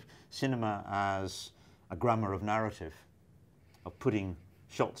think of cinema as a grammar of narrative, of putting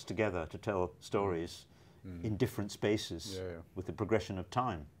shots together to tell stories in different spaces with the progression of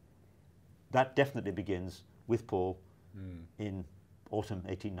time, that definitely begins with Paul in autumn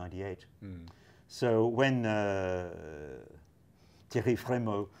 1898. So when Thierry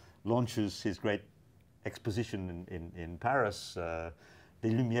Frémaux launches his great exposition in Paris, Les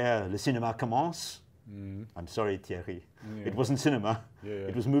Lumières, le cinéma commence. I'm sorry, Thierry. It wasn't cinema.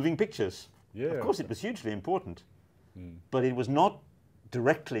 It was moving pictures. Of course, it was hugely important. But it was not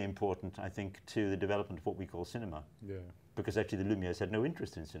directly important, I think, to the development of what we call cinema. Because actually the Lumières had no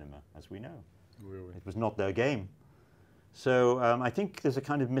interest in cinema, as we know. It was not their game. So I think there's a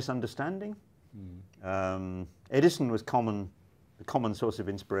kind of misunderstanding. Edison was a common source of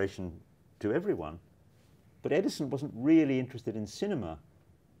inspiration to everyone. But Edison wasn't really interested in cinema,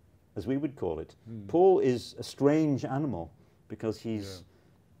 as we would call it. Paul is a strange animal because he's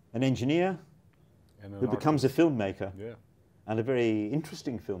an engineer who becomes a filmmaker, and a very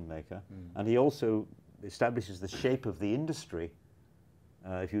interesting filmmaker. And he also establishes the shape of the industry.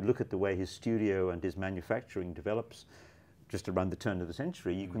 If you look at the way his studio and his manufacturing develops just around the turn of the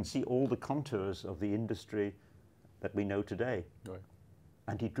century, you can see all the contours of the industry that we know today.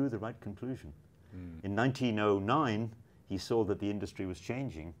 And he drew the right conclusion. In 1909, he saw that the industry was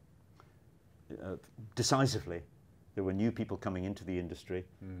changing decisively. There were new people coming into the industry.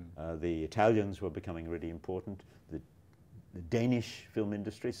 The Italians were becoming really important. The Danish film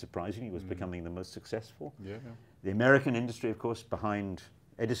industry, surprisingly, was becoming the most successful. The American industry, of course, behind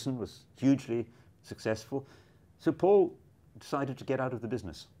Edison, was hugely successful. So Paul decided to get out of the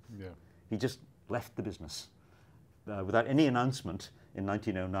business. He just left the business without any announcement in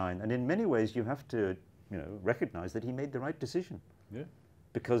 1909. And in many ways, you have to recognize that he made the right decision.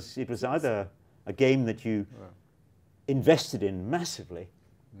 Because it was either a game that you invested in massively,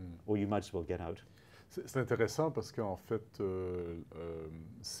 or you might as well get out. C'est intéressant parce qu'en fait,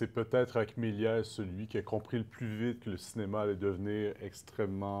 c'est peut-être avec Méliès celui qui a compris le plus vite que le cinéma allait devenir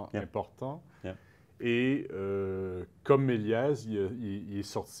extrêmement important. Et comme Méliès, il est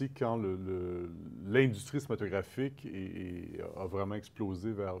sorti quand l'industrie cinématographique a vraiment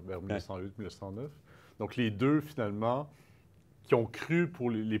explosé vers 1908-1909. Donc les deux, finalement, qui ont cru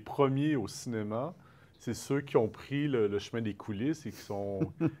pour les premiers au cinéma, c'est ceux qui ont pris le chemin des coulisses et qui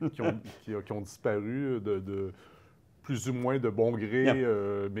ont disparu de plus ou moins de bon gré.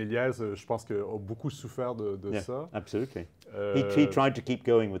 Méliès, je pense, a beaucoup souffert de ça. Absolutely. He tried to keep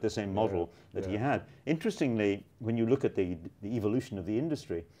going with the same model that he had. Interestingly, when you look at the evolution of the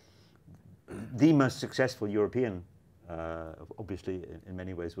industry, the most successful European, obviously in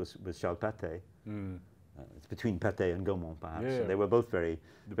many ways, was Charles Pathé. It's between Pathé and Gaumont, perhaps. So they were both very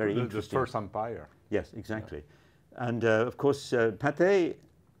interesting. The first empire. Yes, exactly. And of course, Pathé,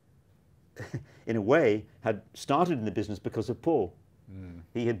 in a way, had started in the business because of Paul.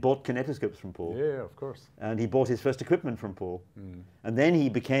 He had bought kinetoscopes from Paul. Yeah, of course. And he bought his first equipment from Paul. And then he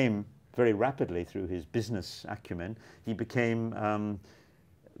became, very rapidly through his business acumen, he became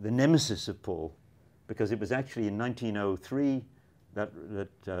the nemesis of Paul, because it was actually in 1903 that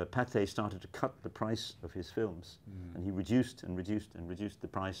Pathé started to cut the price of his films. And he reduced and reduced and reduced the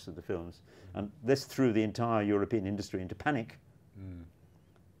price of the films. And this threw the entire European industry into panic,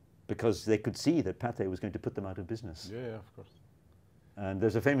 because they could see that Pathé was going to put them out of business. Yeah, of course. And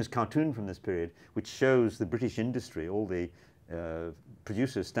there's a famous cartoon from this period which shows the British industry, all the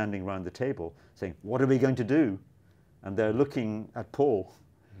producers standing around the table saying, what are we going to do? And they're looking at Paul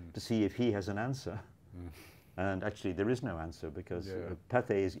to see if he has an answer. And actually there is no answer, because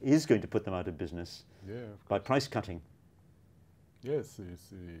Pathé is going to put them out of business by price cutting. Yes,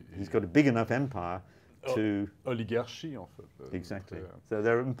 he's got a big enough empire to... Oligarchie, en fait. Exactly. So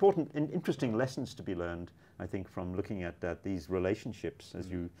there are important, interesting lessons to be learned, I think, from looking at these relationships, as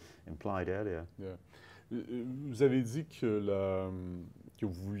you implied earlier. Vous avez dit que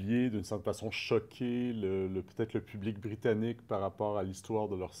vous vouliez, d'une certaine façon, choquer peut-être le public britannique par rapport à l'histoire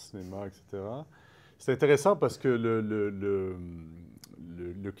de leur cinéma, etc. C'est intéressant parce que le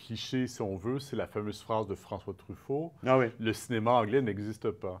cliché, si on veut, c'est la fameuse phrase de François Truffaut. Le cinéma anglais n'existe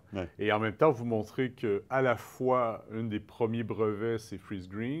pas. Et en même temps, vous montrez qu'à la fois, un des premiers brevets, c'est Freeze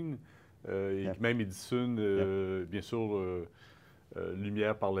Green, et même Edison, bien sûr,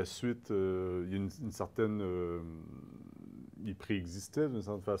 Lumière par la suite, il y a une certaine... il préexistait d'une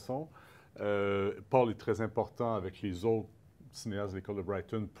certaine façon. Paul est très important avec les autres cinéastes de l'école de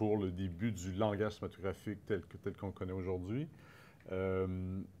Brighton pour le début du langage cinématographique tel qu'on le connaît aujourd'hui.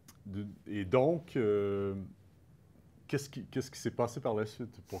 Et donc, qu'est-ce qui s'est passé par la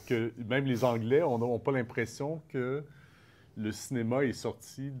suite? Pour que même les Anglais n'ont pas l'impression que le cinéma est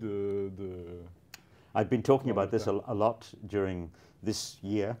sorti de... I've been talking about this a lot during this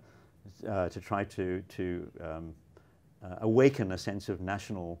year to try to awaken a sense of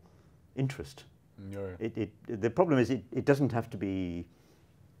national interest. The problem is it doesn't have to be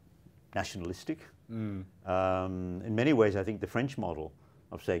nationalistic. In many ways, I think the French model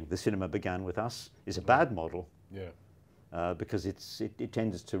of saying the cinema began with us is a bad model, because it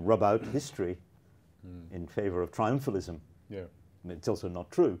tends to rub out history in favor of triumphalism. It's also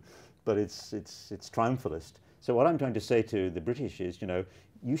not true, but it's triumphalist. So what I'm trying to say to the British is,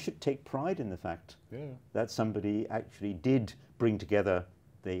 you should take pride in the fact that somebody actually did bring together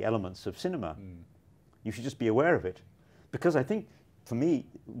the elements of cinema. You should just be aware of it. Because I think, for me,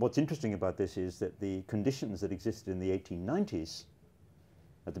 what's interesting about this is that the conditions that existed in the 1890s,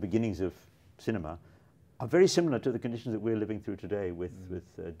 at the beginnings of cinema, are very similar to the conditions that we're living through today with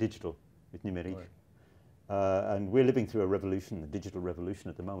digital, with numérique. And we're living through a revolution, a digital revolution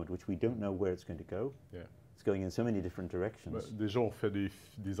at the moment, which we don't know where it's going to go. It's going in so many different directions. Déjà, on fait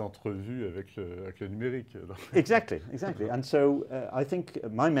des entrevues avec le numérique. Exactly. And so I think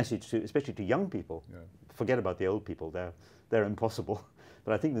my message, especially to young people, forget about the old people, they're impossible.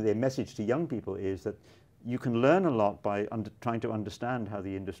 But I think that their message to young people is that you can learn a lot by trying to understand how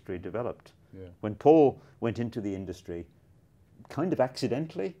the industry developed. When Paul went into the industry, kind of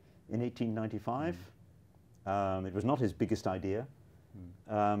accidentally, in 1895, it was not his biggest idea.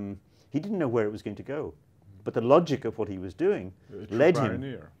 He didn't know where it was going to go. But the logic of what he was doing led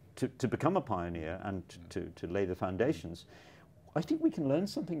him to become a pioneer and to lay the foundations. I think we can learn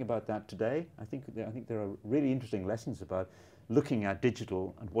something about that today. I think there are really interesting lessons about looking at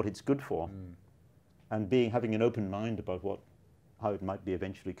digital and what it's good for, and having an open mind about how it might be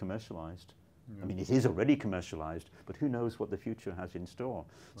eventually commercialized. I mean, it is already commercialized, but who knows what the future has in store.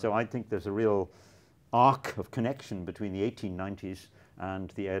 So I think there's a real arc of connection between the 1890s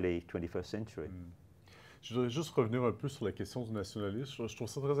and the early 21st century. Je voudrais juste revenir un peu sur la question du nationalisme. Je trouve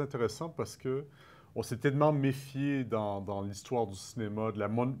ça très intéressant parce que on s'est tellement méfié dans l'histoire du cinéma de la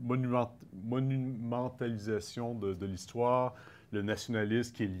monumentalisation de l'histoire, le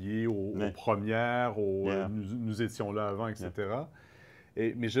nationalisme qui est lié aux premières, nous étions là avant, etc.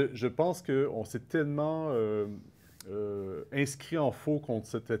 Mais je pense qu'on s'est tellement inscrit en faux contre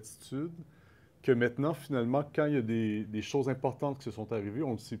cette attitude que maintenant, finalement, quand il y a des choses importantes qui se sont arrivées, on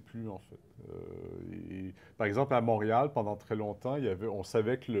ne le sait plus, en fait. Par exemple, à Montréal, pendant très longtemps, on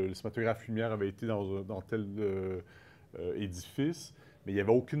savait que le cinématographe Lumière avait été dans tel édifice, mais il n'y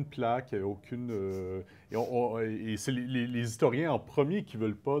avait aucune plaque, il n'y avait aucune... et c'est les historiens en premier qui ne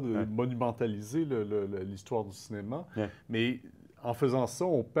veulent pas monumentaliser l'histoire du cinéma, mais en faisant ça,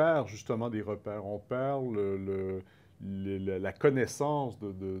 on perd justement des repères, on perd la connaissance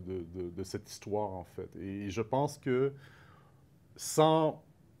de cette histoire, en fait. Et je pense que sans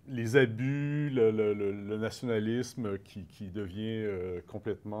les abus, le nationalisme qui devient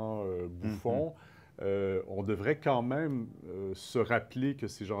complètement bouffon, on devrait quand même se rappeler que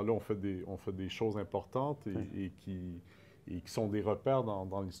ces gens-là ont fait des choses importantes et qui sont des repères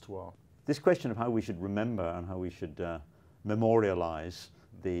dans l'histoire. This question of how we should remember and how we should memorialize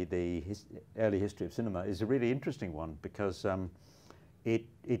the early history of cinema is a really interesting one because it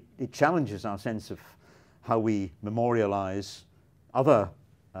challenges our sense of how we memorialize other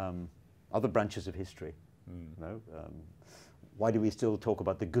branches of history. You know, why do we still talk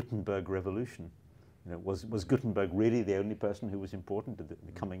about the Gutenberg Revolution? You know, was Gutenberg really the only person who was important to the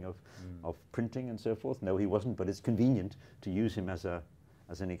coming of printing and so forth? No, he wasn't, but it's convenient to use him as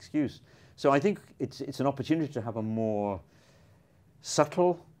an excuse. So I think it's an opportunity to have a more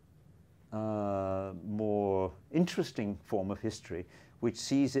subtle, more interesting form of history, which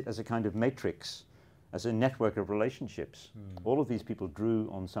sees it as a kind of matrix, as a network of relationships. All of these people drew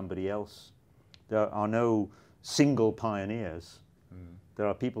on somebody else. There are no single pioneers. There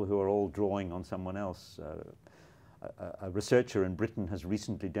are people who are all drawing on someone else. A researcher in Britain has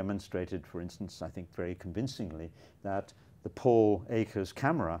recently demonstrated, for instance, I think very convincingly, that the Paul Akers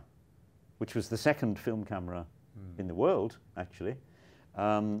camera, which was the second film camera in the world, actually,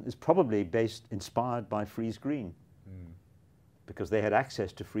 is probably inspired by Frieze Green, because they had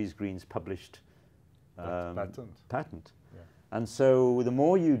access to Frieze Green's published patent. Yeah. And so the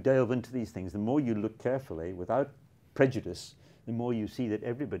more you delve into these things, the more you look carefully, without prejudice, the more you see that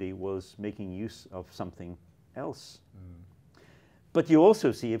everybody was making use of something else. But you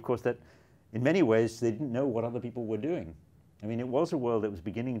also see, of course, that in many ways they didn't know what other people were doing. I mean, it was a world that was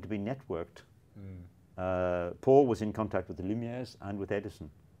beginning to be networked. Paul was in contact with the Lumières and with Edison.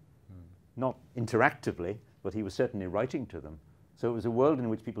 Not interactively, but he was certainly writing to them. So it was a world in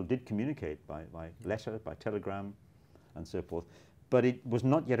which people did communicate by letter, by telegram, and so forth. But it was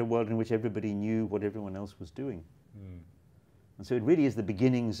not yet a world in which everybody knew what everyone else was doing. And so it really is the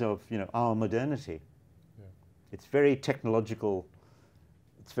beginnings of, you know, our modernity. Yeah. It's very technological.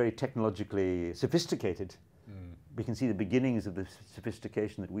 It's very technologically sophisticated. We can see the beginnings of the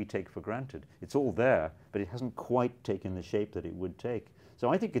sophistication that we take for granted. It's all there, but it hasn't quite taken the shape that it would take. So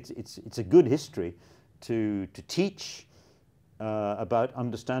I think it's a good history to teach about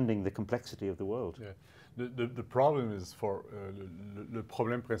understanding the complexity of the world. Yeah. The problem is le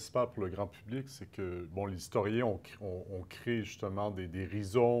problème principal pour le grand public, c'est que bon, les historiens ont créé justement des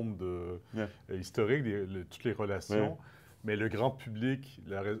rhizomes historiques, toutes les relations. Mais le grand public,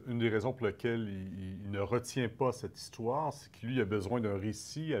 une des raisons pour lesquelles il ne retient pas cette histoire, c'est que lui, il a besoin d'un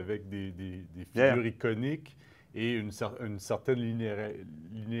récit avec des figures iconiques et une certaine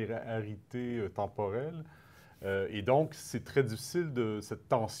linéarité temporelle. Et donc, c'est très difficile cette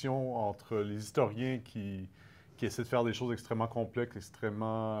tension entre les historiens qui essaient de faire des choses extrêmement complexes,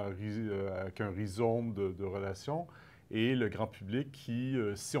 avec un rhizome de relations, et le grand public qui,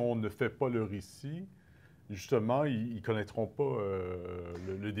 si on ne fait pas le récit, justement, ils ne connaîtront pas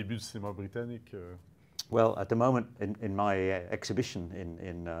le début du cinéma britannique. Well, at the moment, in my exhibition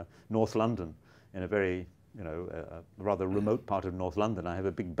in North London, in a very, you know, a rather remote part of North London, I have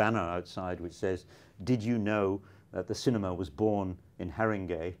a big banner outside which says, "Did you know that the cinema was born in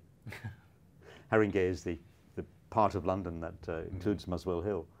Haringey?" Haringey is the part of London that includes Muswell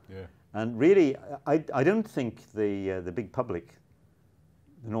Hill. Yeah. And really, I don't think the big public,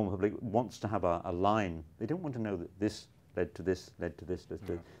 the normal public, wants to have a line. They don't want to know that this led to this, led to this, led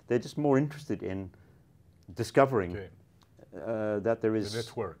to this. They're just more interested in discovering that there is... The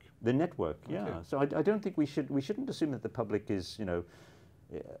network. The network, yeah. Okay. So I don't think we shouldn't assume that the public is, you know,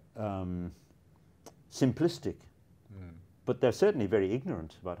 simplistic. But they're certainly very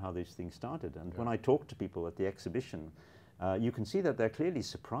ignorant about how these things started. And when I talk to people at the exhibition, you can see that they're clearly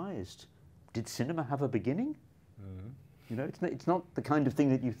surprised did cinema have a beginning? You know, it's not the kind of thing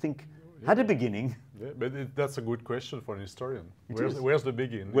that you think had a beginning. Yeah, but that's a good question for an historian. Where's the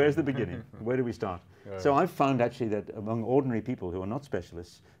beginning? Where's the beginning? Where do we start? So I've found actually that among ordinary people who are not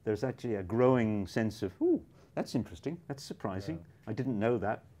specialists, there's actually a growing sense of, ooh, that's interesting, that's surprising. I didn't know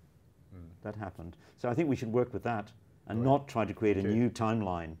that. That happened. So I think we should work with that and not try to create a new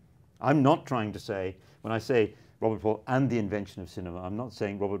timeline. I'm not trying to say, when I say Robert Paul and the invention of cinema, I'm not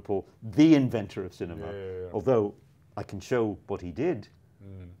saying Robert Paul, the inventor of cinema, although I can show what he did,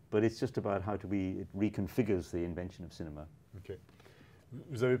 but it's just about how it reconfigures the invention of cinema. Okay.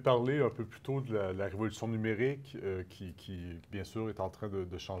 Vous avez parlé un peu plus tôt de la révolution numérique qui, bien sûr, est en train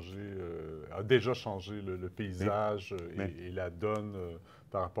de changer, a déjà changé le paysage et la donne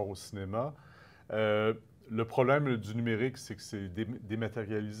par rapport au cinéma. Le problème du numérique, c'est que c'est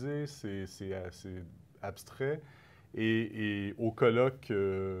dématérialisé, c'est assez abstrait. Et au colloque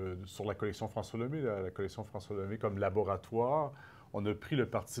sur la collection François Lemay, la collection François Lemay comme laboratoire, on a pris le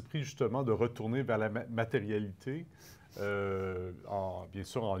parti pris justement de retourner vers la matérialité, bien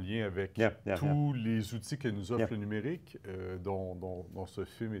sûr en lien avec tous les outils que nous offre le numérique, dont ce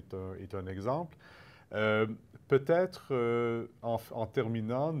film est un exemple. Peut-être, en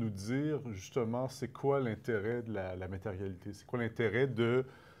terminant, nous dire justement c'est quoi l'intérêt de la matérialité, c'est quoi l'intérêt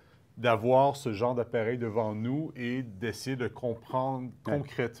d'avoir ce genre d'appareil devant nous et d'essayer de comprendre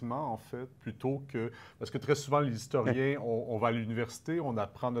concrètement, en fait, plutôt que... Parce que très souvent, les historiens, on va à l'université, on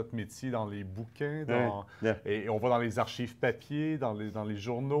apprend notre métier dans les bouquins, et on va dans les archives papier, dans les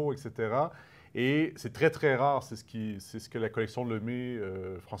journaux, etc. Et c'est très, très rare, c'est ce que la collection Lemay,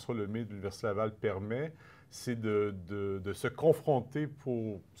 François Lemay de l'Université Laval permet, c'est de se confronter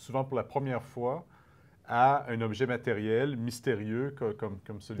souvent pour la première fois à un objet matériel mystérieux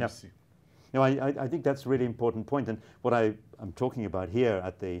comme celui-ci. No, I think that's a really important point, and what I'm talking about here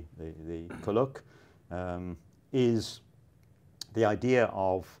at the colloque is the idea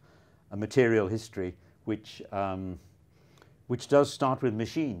of a material history which does start with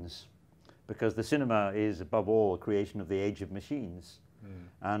machines, because the cinema is above all a creation of the age of machines.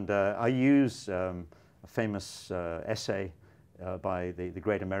 And I use a famous essay by the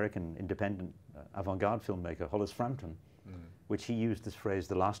great American independent avant-garde filmmaker Hollis Frampton, which he used this phrase,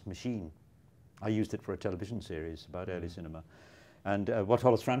 the last machine. I used it for a television series about early cinema. And what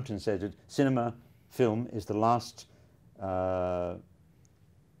Hollis Frampton said, that cinema, film, is the last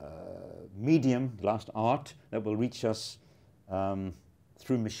medium, the last art that will reach us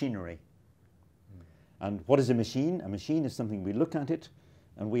through machinery. And what is a machine? A machine is something we look at it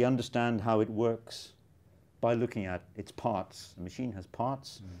and we understand how it works by looking at its parts. A machine has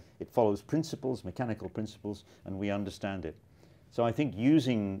parts, it follows principles, mechanical principles, and we understand it. So I think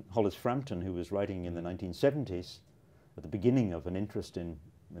using Hollis Frampton, who was writing in the 1970s, at the beginning of an interest in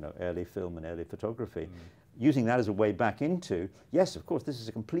early film and early photography, using that as a way back into, yes, of course, this is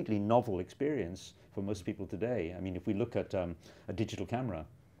a completely novel experience for most people today. I mean, if we look at a digital camera,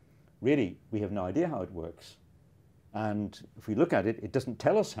 really, we have no idea how it works. And if we look at it, it doesn't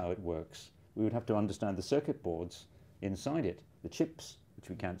tell us how it works. We would have to understand the circuit boards inside it, the chips, which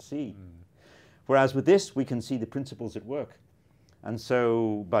we can't see. Whereas with this, we can see the principles at work. And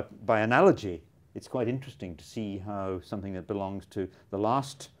so, but by analogy, it's quite interesting to see how something that belongs to the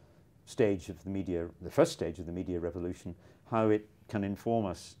last stage of the media, the first stage of the media revolution, how it can inform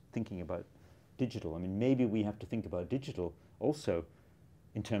us thinking about digital. I mean, maybe we have to think about digital also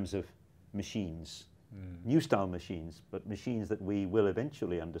in terms of machines, new style machines, but machines that we will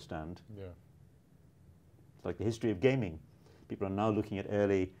eventually understand. Yeah. It's like the history of gaming. People are now looking at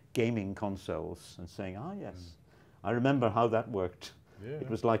early gaming consoles and saying, ah, yes, I remember how that worked. Yeah. It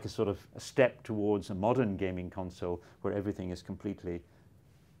was like a sort of a step towards a modern gaming console where everything is completely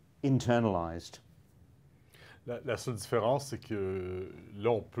internalized. La seule différence, c'est que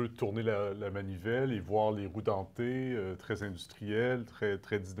là, on peut tourner la manivelle et voir les roues dentées, très industrielles, très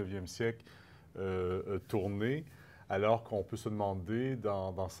 19e siècle, tourner, alors qu'on peut se demander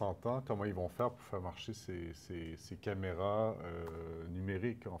dans 100 ans comment ils vont faire pour faire marcher ces caméras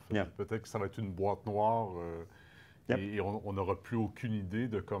numériques, en fait. Peut-être que ça va être une boîte noire et on n'aura plus aucune idée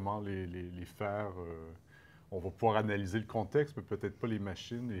de comment les faire. On va pouvoir analyser le contexte, mais peut-être pas les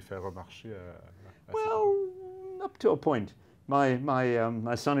machines et les faire remarcher à up to a point. My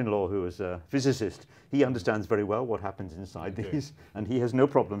son-in-law, who is a physicist, he understands very well what happens inside these, and he has no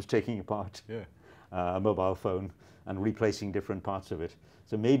problems taking apart a mobile phone and replacing different parts of it.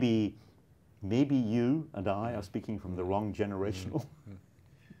 So maybe you and I are speaking from the wrong generational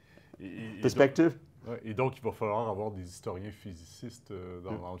perspective. Et donc, il va falloir avoir des historiens physicistes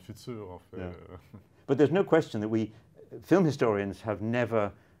dans le futur, en fait. But there's no question that film historians have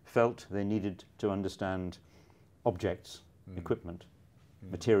never felt they needed to understand objects, equipment,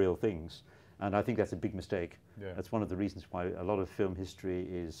 material things. And I think that's a big mistake. Yeah. That's one of the reasons why a lot of film history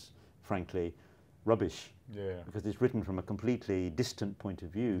is, frankly, rubbish. Yeah. Because it's written from a completely distant point of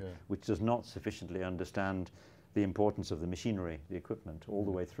view, which does not sufficiently understand the importance of the machinery, the equipment, all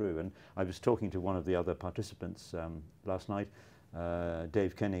the way through. And I was talking to one of the other participants last night,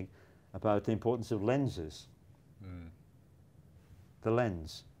 Dave Koenig, about the importance of lenses. The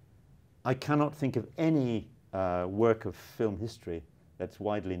lens. I cannot think of any work of film history that's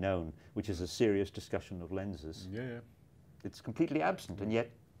widely known, which is a serious discussion of lenses. Yeah. It's completely absent, and yet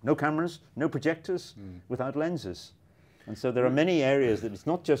no cameras, no projectors, without lenses. And so there are many areas that it's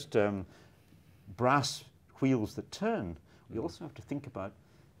not just brass wheels that turn. We also have to think about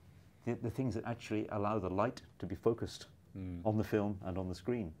the things that actually allow the light to be focused on the film and on the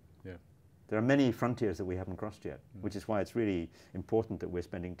screen. Yeah. There are many frontiers that we haven't crossed yet, which is why it's really important that we're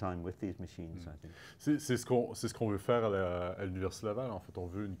spending time with these machines, I think. C'est ce qu'on veut faire à l'Université Laval. En fait, on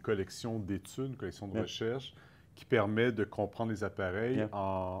veut une collection d'études, une collection de recherche qui permet de comprendre les appareils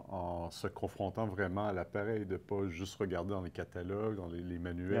en se confrontant vraiment à l'appareil, de ne pas juste regarder dans les catalogues, dans les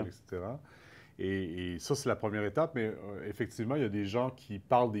manuels, etc. Et ça, c'est la première étape, mais effectivement, il y a des gens qui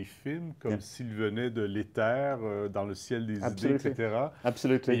parlent des films comme s'ils venaient de l'éther, dans le ciel des idées, etc.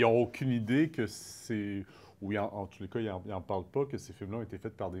 Absolument. Et ils n'ont aucune idée que c'est... Ou en tous les cas, ils n'en parlent pas, que ces films-là ont été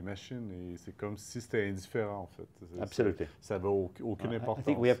faits par des machines. Et c'est comme si c'était indifférent, en fait. Absolutely. Ça n'avait aucune importance. I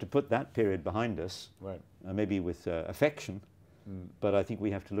think we have to put that period behind us, maybe with affection. But I think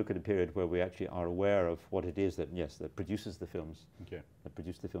we have to look at a period where we actually are aware of what it is that, that produces the films, that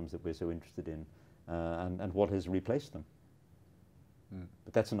produce the films that we're so interested in, and what has replaced them.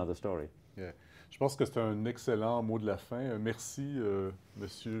 But that's another story. Yeah. Je pense que c'est un excellent mot de la fin. Merci,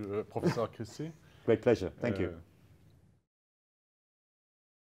 monsieur professeur Christie. Great pleasure. Thank you.